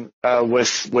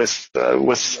with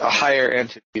a higher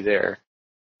entity there.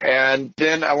 And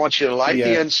then I want you to light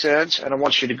the incense, and I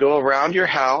want you to go around your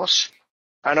house,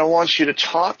 and I want you to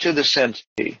talk to this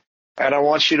entity. And I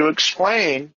want you to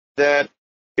explain that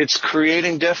it's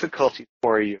creating difficulty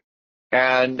for you,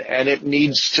 and it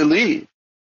needs to leave.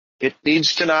 It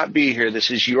needs to not be here.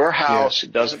 This is your house.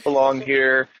 It doesn't belong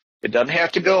here. It doesn't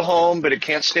have to go home, but it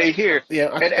can't stay here.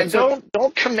 And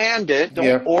don't command it.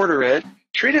 Don't order it.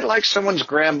 Treat it like someone's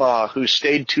grandma who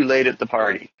stayed too late at the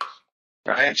party.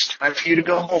 Right? It's time for you to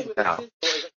go home now.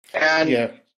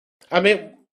 And I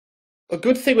mean, a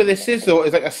good thing with this is, though,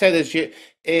 is like I said,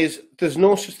 is there's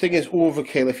no such thing as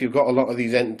overkill if you've got a lot of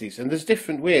these entities, and there's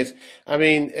different ways. I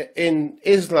mean, in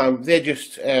Islam, they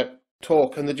just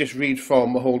talk and they just read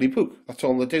from a holy book. That's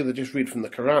all they do. They just read from the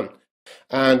Quran.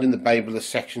 And in the Bible, there's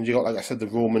sections. You got, like I said, the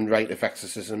Roman rite of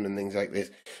exorcism and things like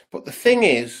this. But the thing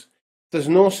is, there's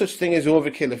no such thing as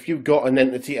overkill if you've got an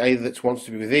entity either that wants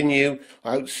to be within you,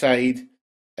 or outside.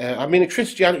 I mean, in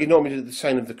Christianity, normally did the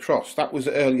sign of the cross. That was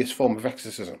the earliest form of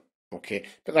exorcism. Okay,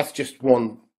 but that's just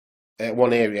one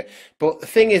area. But the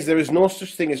thing is, there is no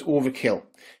such thing as overkill.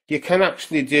 You can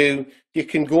actually you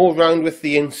can go around with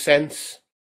the incense,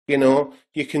 you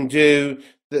can do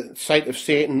the sight of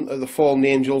Satan, or the fallen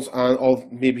angels, or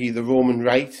maybe the Roman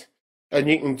rite, and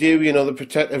you can do, the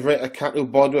protective rite of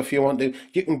Kalfu Bodua if you want to.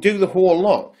 You can do the whole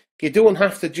lot. You don't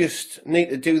have to just need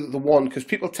to do the one, because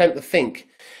people tend to think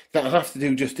that I have to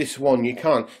do just this one. You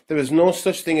can't. There is no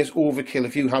such thing as overkill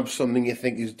if you have something you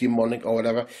think is demonic or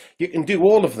whatever. You can do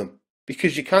all of them,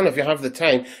 because you can if you have the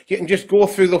time. You can just go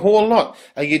through the whole lot,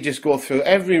 and you just go through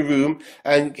every room,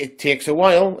 and it takes a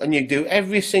while, and you do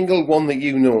every single one that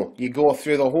you know. You go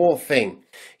through the whole thing,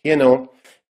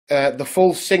 the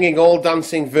full singing, all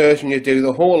dancing version. You do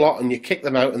the whole lot, and you kick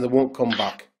them out, and they won't come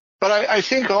back. But I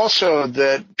think also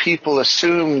that people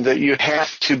assume that you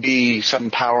have to be some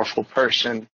powerful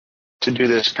person to do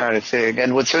this kind of thing.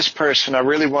 And with this person, I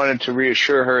really wanted to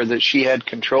reassure her that she had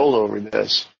control over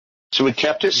this. So we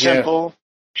kept it simple.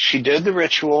 She did the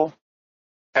ritual,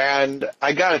 and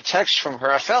I got a text from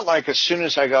her. I felt like as soon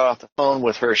as I got off the phone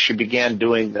with her, she began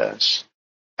doing this.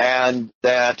 And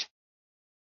that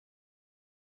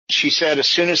she said as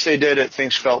soon as they did it,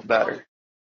 things felt better.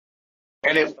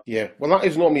 And well, that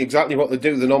is normally exactly what they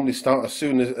do. They normally start as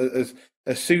soon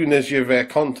as you've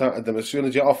contacted them, as soon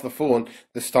as you're off the phone,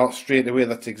 they start straight away.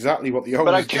 That's exactly what they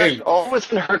always do. But I kept it all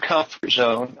within her comfort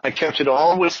zone. I kept it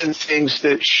all within things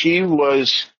that she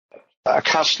was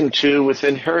accustomed to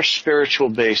within her spiritual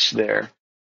base there.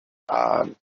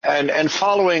 and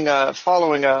following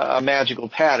a magical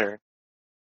pattern,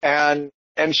 and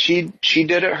she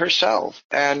did it herself.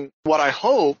 And what I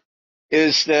hope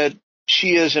is that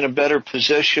she is in a better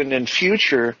position in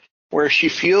future where she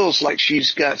feels like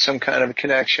she's got some kind of a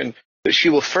connection, that she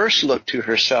will first look to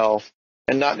herself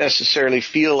and not necessarily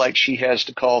feel like she has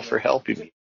to call for help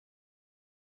immediately.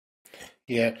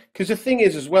 Yeah, because the thing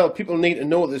is as well, people need to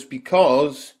know this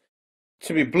because,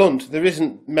 to be blunt, there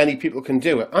isn't many people can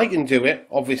do it. I can do it,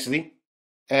 obviously,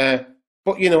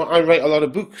 but, you know, I write a lot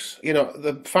of books. You know,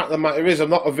 the fact of the matter is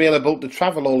I'm not available to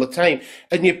travel all the time,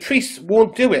 and your priests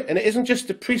won't do it. And it isn't just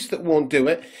the priests that won't do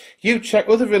it. You check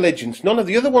other religions. None of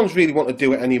the other ones really want to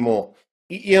do it anymore.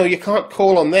 You know, you can't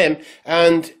call on them,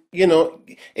 and, you know,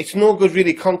 it's no good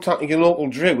really contacting your local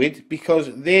druid because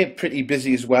they're pretty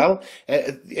busy as well.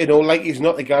 You know, like he's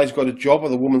not the guy's got a job or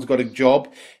the woman's got a job.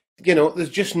 You know, there's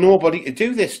just nobody to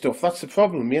do this stuff. That's the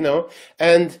problem, you know.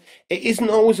 And it isn't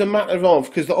always a matter of,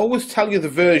 because they always tell you the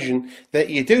version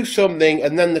that you do something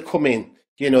and then they come in.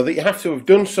 You know, that you have to have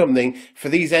done something for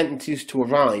these entities to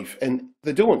arrive. And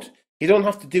they don't. You don't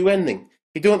have to do anything.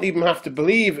 You don't even have to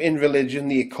believe in religion,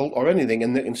 the occult or anything,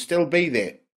 and they can still be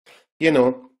there. You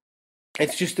know,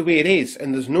 it's just the way it is.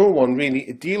 And there's no one really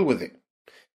to deal with it.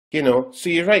 You know,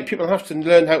 so you're right. People have to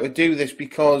learn how to do this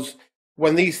because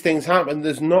when these things happen,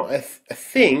 there's not a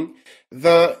thing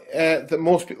that that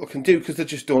most people can do because they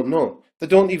just don't know. They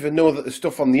don't even know that there's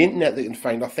stuff on the internet they can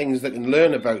find or things they can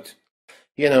learn about.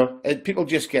 You know, and people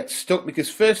just get stuck because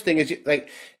first thing is, like,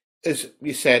 as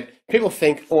you said, people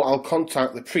think, oh, I'll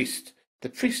contact the priest. The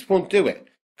priest won't do it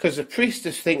because the priest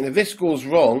is thinking if this goes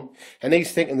wrong, and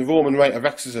he's thinking the Roman rite of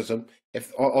exorcism,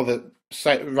 or the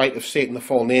rite of Satan, the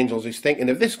fallen angels, he's thinking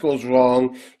if this goes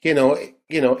wrong,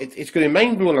 it's going to be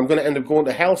mind blowing. I'm going to end up going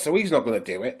to hell, so he's not going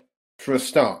to do it for a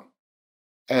start.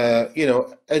 And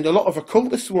a lot of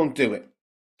occultists won't do it.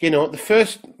 You know, the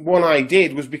first one I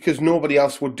did was because nobody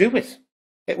else would do it.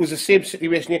 It was the same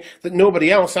situation here, that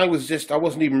nobody else, I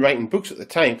wasn't even writing books at the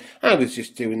time. I was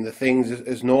just doing the things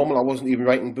as normal. I wasn't even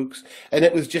writing books. And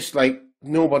it was just like,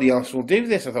 nobody else will do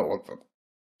this. I thought, well,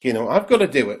 you know, I've got to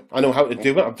do it. I know how to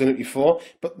do it. I've done it before.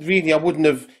 But really, it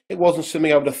wasn't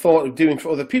something I would have thought of doing for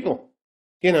other people.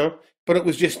 You know, but it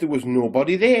was just, there was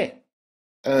nobody there.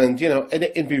 And, you know, and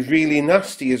it'd be really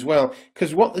nasty as well.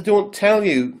 Because what they don't tell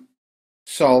you,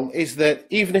 Saul, is that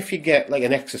even if you get like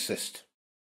an exorcist,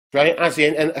 right, as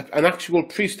in an actual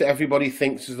priest that everybody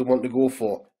thinks is the one to go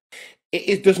for,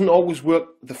 it doesn't always work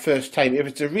the first time. If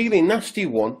it's a really nasty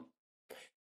one,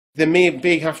 they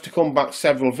may have to come back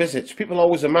several visits. People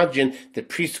always imagine the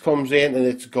priest comes in and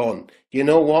it's gone. You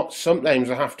know what? Sometimes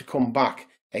I have to come back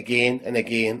again and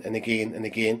again and again and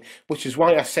again, which is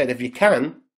why I said if you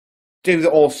can, do the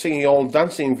all singing, all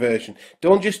dancing version.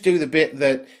 Don't just do the bit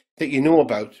that you know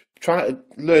about. Try to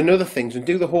learn other things and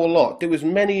do the whole lot. Do as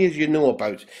many as you know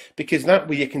about, because that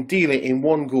way you can deal it in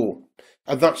one go.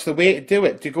 And that's the way to do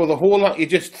it. To go the whole lot, you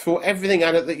just throw everything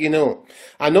at it that you know.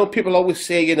 I know people always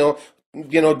say, you know,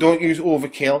 don't use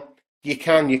overkill. You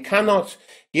cannot,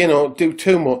 do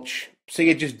too much. So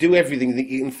you just do everything that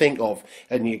you can think of,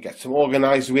 and you get some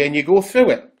organised way and you go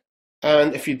through it.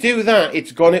 And if you do that,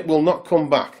 it's gone, it will not come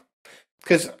back.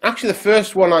 Because actually the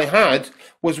first one I had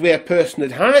was where a person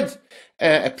had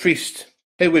a priest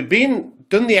who had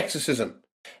done the exorcism.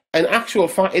 In actual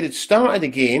fact, it had started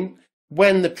again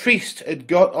when the priest had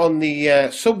got on the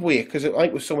subway, because it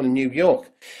was someone in New York,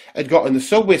 had got on the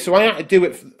subway. So I had to do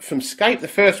it from Skype. The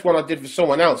first one I did for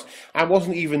someone else, I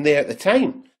wasn't even there at the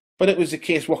time. But it was the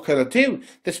case, what can I do?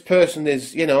 This person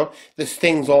is, there's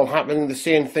things all happening, the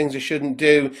same things I shouldn't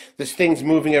do, there's things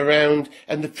moving around,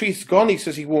 and the priest's gone, he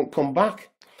says he won't come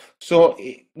back. So,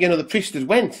 the priest had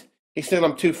went. He said,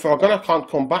 I'm too far gone, I can't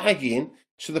come back again.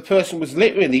 So the person was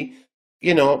literally,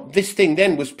 this thing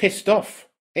then was pissed off.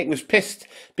 It was pissed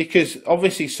because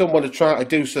obviously someone had tried to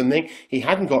do something, he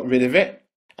hadn't got rid of it,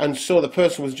 and so the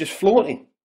person was just floating,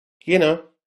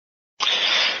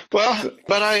 Well,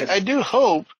 but I do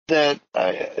hope that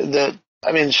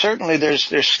certainly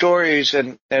there's stories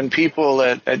and people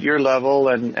at your level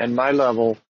and my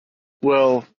level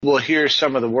will hear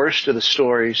some of the worst of the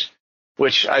stories,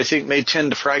 which I think may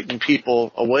tend to frighten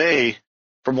people away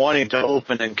from wanting to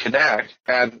open and connect.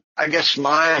 And I guess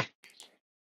my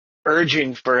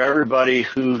urging for everybody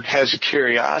who has a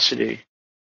curiosity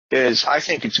is I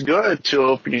think it's good to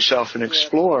open yourself and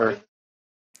explore.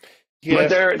 Yeah. But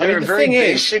there are very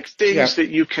basic things that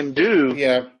you can do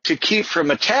to keep from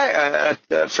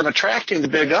attracting the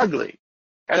big ugly.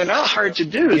 And they're not hard to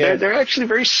do. Yeah. They're actually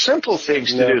very simple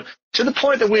things to do, to the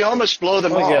point that we almost blow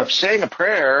them off. Yeah. Saying a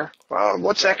prayer, well,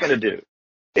 what's that going to do?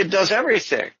 It does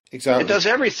everything. Exactly. It does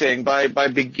everything by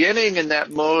beginning in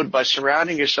that mode, by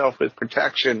surrounding yourself with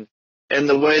protection in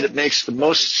the way that makes the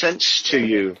most sense to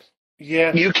you.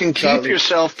 Yeah. You can keep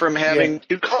yourself from having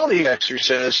to call the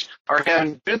exorcist or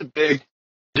having to do the big,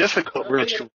 difficult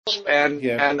rituals.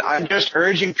 And I'm just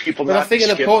urging people not to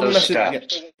skip those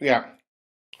steps. Yeah.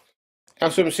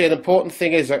 That's what I'm saying. The important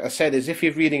thing is, like I said, is if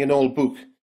you're reading an old book,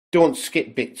 don't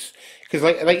skip bits. Because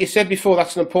like you said before,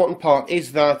 that's an important part,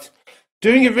 is that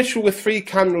doing a ritual with 3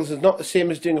 candles is not the same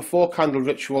as doing a 4-candle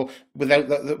ritual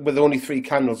with only 3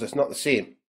 candles. It's not the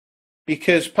same.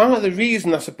 Because part of the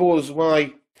reason, I suppose,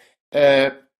 why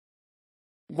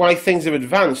things are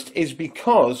advanced is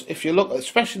because if you look,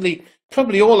 especially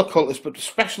probably all occultists, but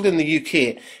especially in the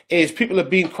UK, is people are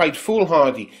being quite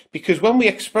foolhardy. Because when we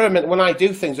experiment, when I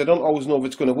do things, I don't always know if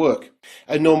it's going to work.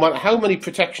 And no matter how many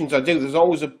protections I do, there's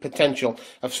always a potential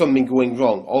of something going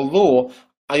wrong. Although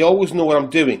I always know what I'm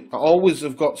doing. I always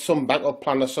have got some backup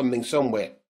plan or something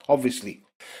somewhere, obviously.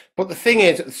 But the thing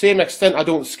is, at the same extent, I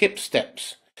don't skip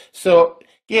steps. So,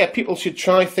 yeah, people should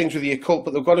try things with the occult,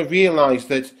 but they've got to realise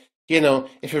that, you know,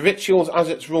 if a ritual's as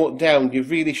it's wrote down, you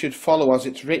really should follow as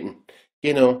it's written.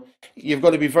 You know, you've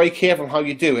got to be very careful how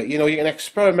you do it. You know, you can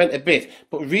experiment a bit,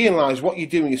 but realise what you're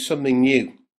doing is something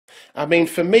new. I mean,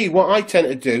 for me, what I tend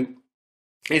to do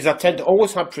is I tend to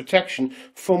always have protection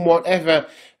from whatever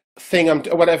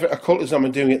whatever occultism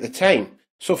I'm doing at the time.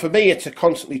 So for me, it's a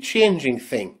constantly changing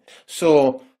thing.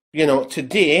 So, you know,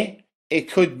 today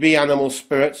it could be animal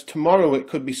spirits, tomorrow it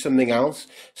could be something else.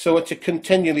 So it's a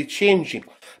continually changing.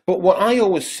 But what I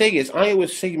always say is, I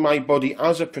always see my body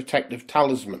as a protective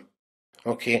talisman.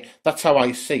 Okay, that's how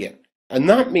I see it. And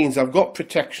that means I've got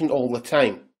protection all the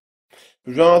time,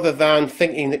 rather than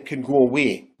thinking it can go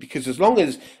away. Because as long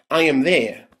as I am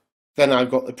there, then I've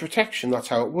got the protection. That's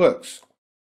how it works.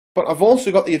 But I've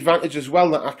also got the advantage as well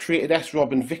that I created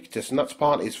s.rob Invictus, and that's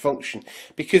part of his function.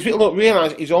 Because people don't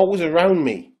realise he's always around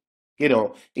me. You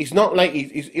know, he's not like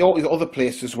he's always other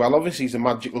places as well. Obviously, he's a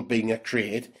magical being I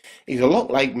created. He's a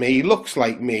lot like me. He looks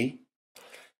like me.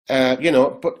 You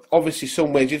know, but obviously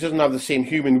some ways he doesn't have the same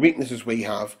human weaknesses we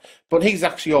have, but he's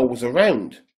actually always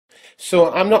around.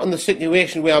 So I'm not in the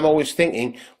situation where I'm always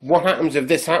thinking, what happens if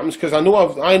this happens? Because I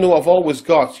know I've always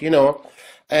got, you know,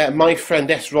 my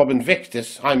friend s.rob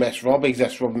Invictus. I'm s.rob, he's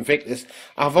s.rob Invictus.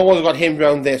 I've always got him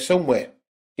round there somewhere.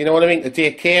 You know what I mean? To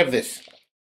take care of this.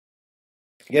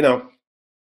 You know.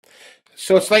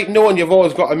 So it's like knowing you've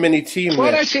always got a mini team.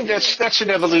 Well, there. I think that's an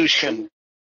evolution.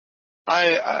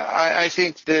 I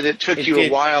think that it took you a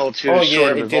while to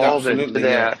sort of evolve into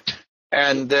that,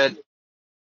 and that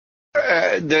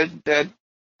that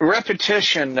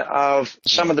repetition of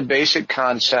some of the basic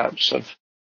concepts of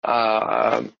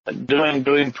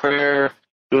doing prayer,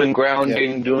 doing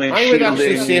grounding, doing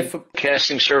shielding,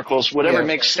 casting circles, whatever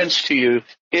makes sense to you,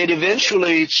 it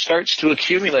eventually starts to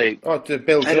accumulate, to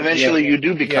build and eventually you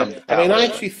do become. I mean, I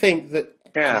actually think that,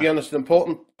 to be honest, an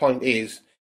important point is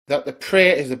that the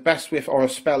prayer is the best way, or a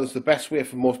spell is the best way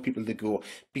for most people to go.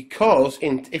 Because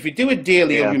if you do it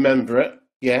daily, you'll remember it,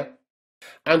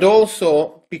 and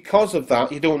also, because of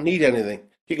that, you don't need anything.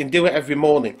 You can do it every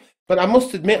morning. But I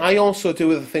must admit, I also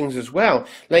do other things as well.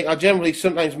 Like, I generally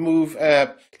sometimes move,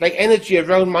 like, energy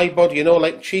around my body, you know,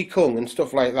 like Qigong and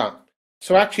stuff like that.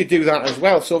 So I actually do that as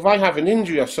well. So if I have an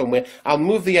injury or somewhere, I'll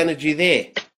move the energy there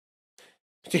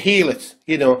to heal it,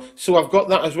 you know. So I've got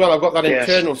that as well. I've got that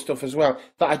internal stuff as well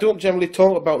that I don't generally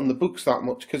talk about in the books that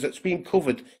much because it's been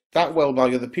covered that well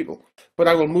by other people. But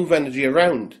I will move energy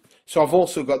around. So I've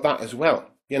also got that as well,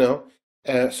 you know.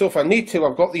 So if I need to,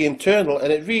 I've got the internal,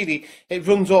 and it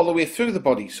runs all the way through the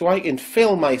body. So I can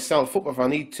fill myself up if I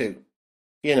need to,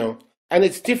 you know. And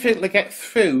it's difficult to get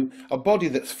through a body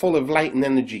that's full of light and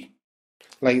energy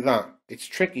like that. It's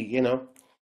tricky, you know.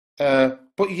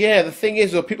 But yeah, the thing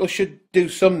is, though, people should do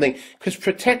something, because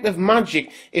protective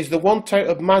magic is the one type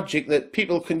of magic that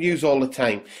people can use all the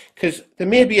time. Because there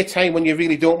may be a time when you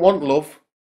really don't want love,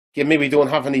 you maybe don't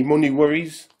have any money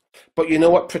worries, but you know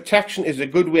what? Protection is a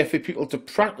good way for people to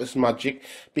practice magic,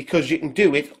 because you can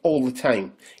do it all the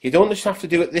time. You don't just have to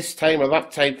do it this time or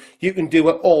that time. You can do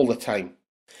it all the time.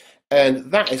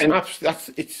 And that is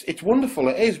it's wonderful.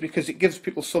 It is, because it gives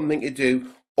people something to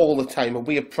do all the time, a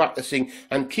way of practicing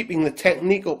and keeping the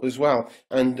technique up as well,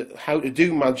 and how to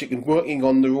do magic and working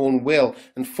on their own will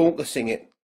and focusing it.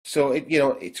 So you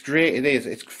know, it's great. It is.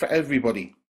 It's for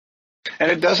everybody.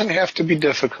 And it doesn't have to be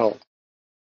difficult.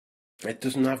 It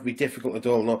doesn't have to be difficult at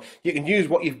all. No, you can use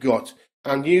what you've got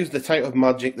and use the type of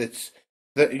magic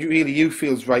that you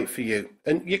feels right for you.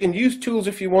 And you can use tools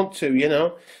if you want to. You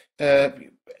know,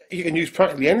 you can use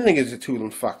practically anything as a tool.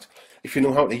 In fact, if you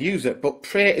know how to use it. But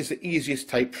prayer is the easiest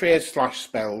type, prayer /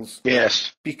 spells.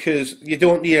 Yes. Because you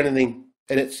don't need anything,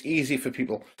 and it's easy for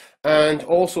people. And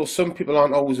also, some people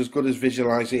aren't always as good as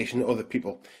visualization as other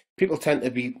people. People tend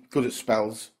to be good at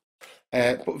spells.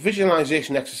 But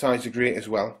visualization exercises are great as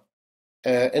well.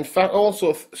 In fact,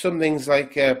 also some things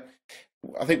like,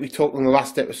 I think we talked in the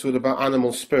last episode about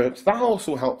animal spirits, that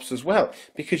also helps as well,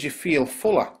 because you feel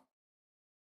fuller.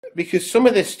 Because some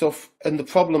of this stuff and the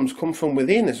problems come from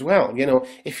within as well. You know,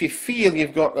 if you feel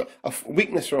you've got a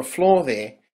weakness or a flaw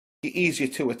there, you're easier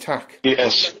to attack.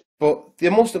 Yes. But the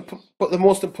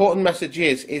most important message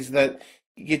is that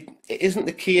it isn't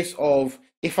the case of,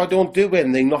 if I don't do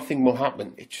anything, nothing will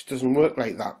happen. It just doesn't work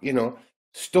like that. You know,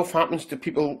 stuff happens to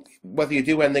people whether you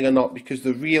do anything or not, because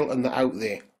they're real and they're out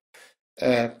there.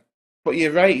 But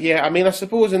you're right. Yeah, I mean, I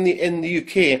suppose in the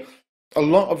UK, a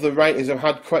lot of the writers have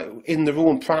had quite, in their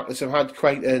own practice, have had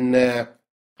quite an,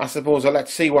 I suppose, a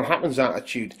let's see what happens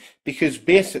attitude. Because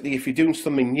basically, if you're doing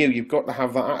something new, you've got to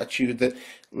have that attitude that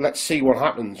let's see what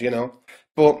happens, you know.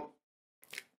 But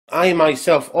I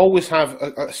myself always have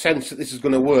a sense that this is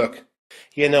going to work.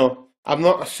 You know, I'm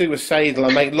not a suicidal.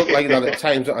 I might look like that at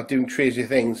times that I'm doing crazy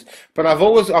things, but I've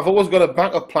always got a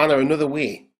backup plan or another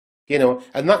way. You know,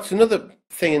 and that's another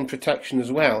thing in protection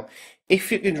as well. If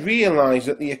you can realise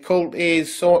that the occult is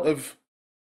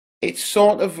it's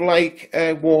sort of like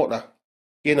water.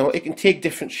 You know, it can take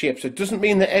different shapes. It doesn't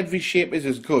mean that every shape is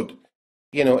as good.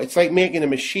 You know, it's like making a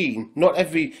machine. Not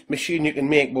every machine you can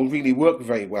make will really work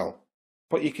very well,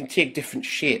 but you can take different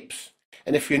shapes.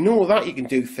 And if you know that, you can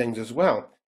do things as well.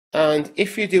 And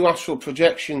if you do astral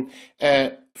projection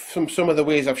from some of the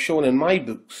ways I've shown in my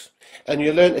books, and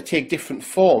you learn to take different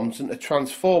forms and to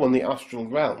transform in the astral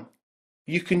realm,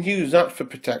 you can use that for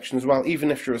protection as well,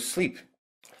 even if you're asleep.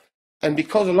 And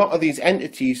because a lot of these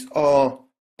entities are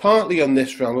partly on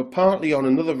this realm, but partly on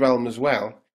another realm as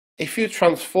well, if you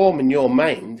transform in your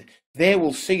mind, they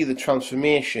will see the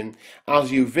transformation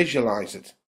as you visualize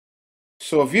it.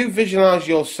 So if you visualize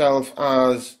yourself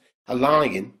as a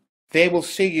lion, they will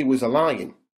see you as a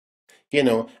lion, you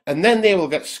know, and then they will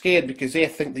get scared because they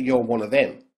think that you're one of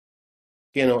them.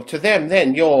 You know, to them,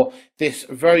 then you're this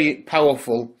very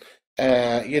powerful,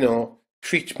 you know,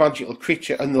 magical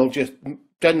creature, and they'll just,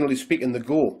 generally speaking,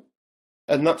 go.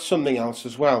 And that's something else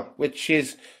as well, which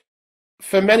is,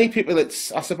 for many people,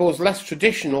 it's, I suppose, less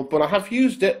traditional, but I have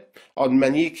used it on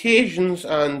many occasions.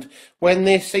 And when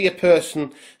they see a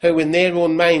person who in their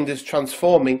own mind is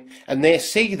transforming, and they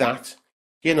see that,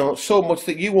 you know, so much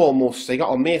that you almost see it,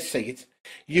 or may see it,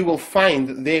 you will find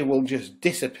that they will just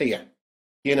disappear,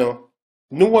 you know.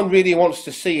 No one really wants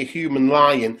to see a human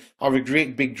lion or a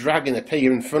great big dragon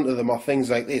appear in front of them or things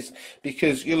like this,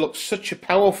 because you look such a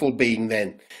powerful being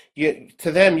then. To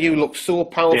them, you look so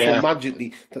powerful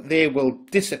magically that they will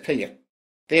disappear.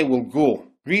 They will go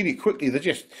really quickly. They're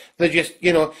just,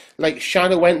 you know, like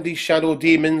shadow entities, shadow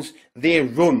demons, they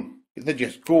run. They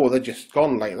just go, they're just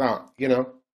gone like that, you know.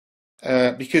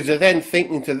 Because they're then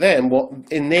thinking to them, what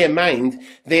in their mind,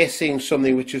 they're seeing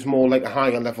something which is more like a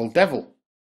higher level devil.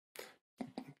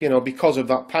 You know, because of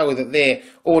that power that they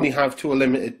only have to a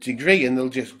limited degree, and they'll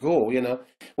just go, you know.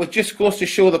 Which just goes to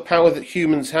show the power that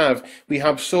humans have. We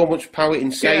have so much power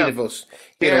inside of us,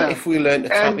 you know, if we learn to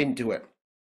tap into it.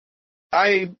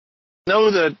 I know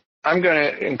that I'm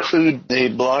going to include the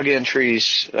blog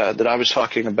entries that I was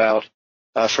talking about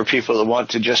for people that want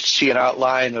to just see an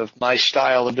outline of my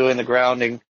style of doing the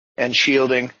grounding and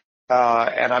shielding,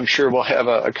 and I'm sure we'll have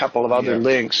a couple of other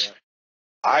links.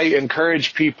 I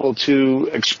encourage people to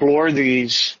explore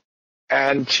these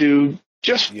and to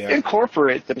just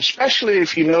incorporate them, especially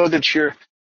if you know that you're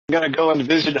going to go and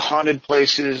visit haunted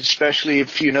places, especially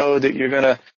if you know that you're going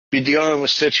to be dealing with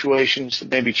situations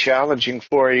that may be challenging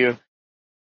for you.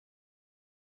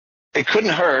 It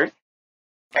couldn't hurt,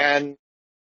 and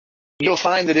you'll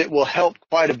find that it will help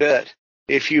quite a bit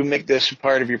if you make this a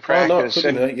part of your practice.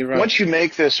 Once you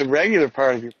make this a regular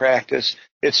part of your practice,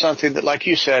 it's something that, like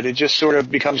you said, it just sort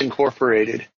of becomes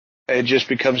incorporated. It just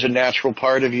becomes a natural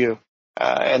part of you,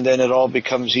 and then it all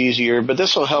becomes easier. But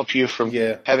this will help you from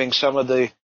having some of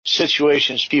the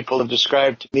situations people have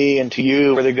described to me and to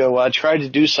you where they go, well, I tried to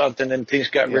do something and things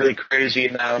got really crazy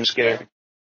and now I'm scared.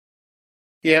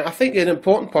 Yeah, I think an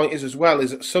important point is as well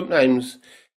is that sometimes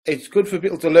it's good for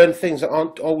people to learn things that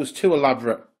aren't always too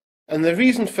elaborate. And the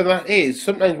reason for that is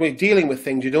sometimes when you're dealing with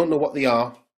things, you don't know what they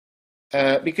are.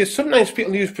 Because sometimes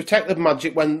people use protective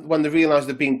magic when they realise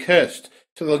they're being cursed.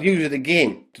 So they'll use it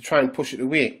again to try and push it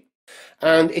away.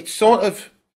 And it's sort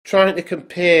of trying to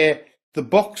compare the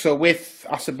boxer with,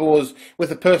 I suppose,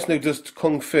 with a person who does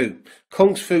Kung Fu.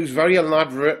 Kung Fu's very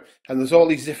elaborate and there's all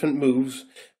these different moves.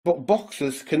 but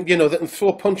boxers can, you know, they can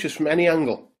throw punches from any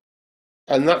angle.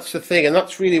 And that's the thing, and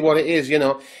that's really what it is, you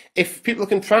know. If people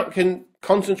can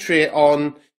concentrate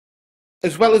on,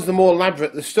 as well as the more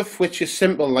elaborate, the stuff which is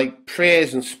simple, like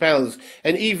prayers and spells,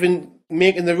 and even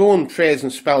making their own prayers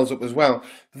and spells up as well,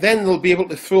 then they'll be able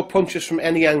to throw punches from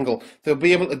any angle. They'll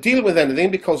be able to deal with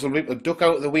anything because they'll be able to duck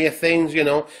out of the way of things, you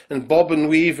know, and bob and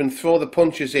weave and throw the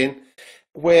punches in,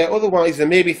 where otherwise they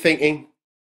may be thinking,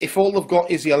 if all they've got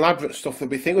is the elaborate stuff, they'll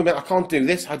be thinking, I can't do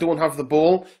this, I don't have the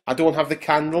ball, I don't have the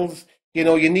candles. You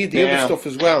know, you need the other stuff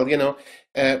as well, you know,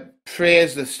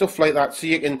 prayers, the stuff like that, so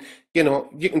you can, you know,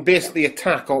 you can basically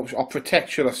attack or protect,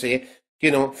 should I say, you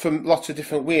know, from lots of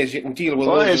different ways. You can deal with.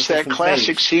 Well, it's that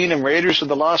classic scene in Raiders of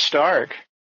the Lost Ark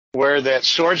where that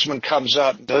swordsman comes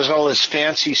up and does all this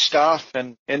fancy stuff,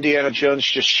 and Indiana Jones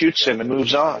just shoots him and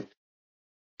moves on.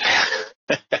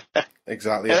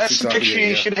 Exactly. And that's the picture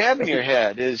you should have in your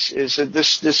head, is that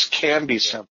this can be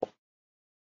simple.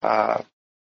 I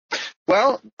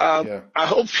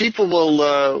hope people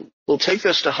will take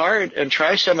this to heart and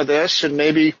try some of this, and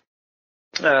maybe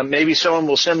someone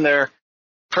will send their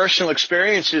personal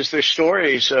experiences, their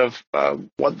stories of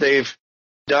what they've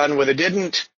done when they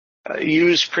didn't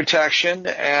use protection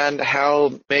and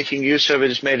how making use of it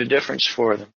has made a difference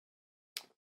for them.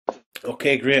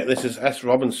 Okay, great. This is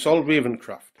s.rob and Saul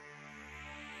Ravencraft.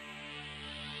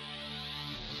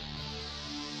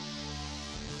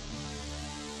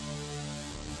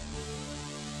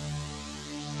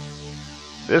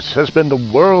 This has been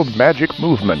the World Magic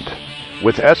Movement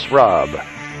with s.rob,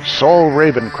 Saul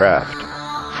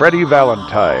Ravencraft, Freddie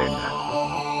Valentine.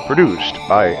 Produced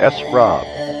by s.rob.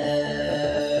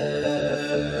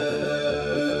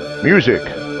 Music,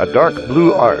 A Dark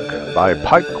Blue Arc by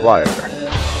Pipe Choir.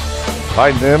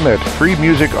 Find them at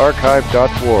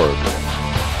freemusicarchive.org.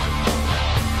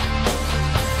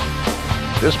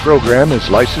 This program is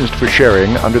licensed for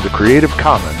sharing under the Creative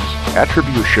Commons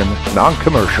Attribution,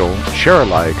 Non-Commercial,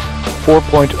 Share-alike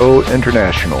 4.0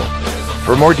 International.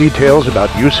 For more details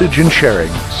about usage and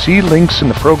sharing, see links in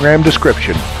the program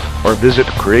description or visit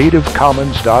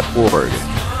creativecommons.org.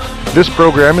 This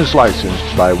program is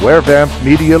licensed by Werevamp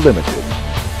Media Limited.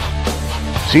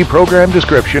 See program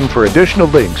description for additional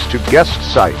links to guest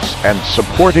sites and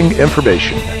supporting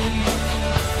information.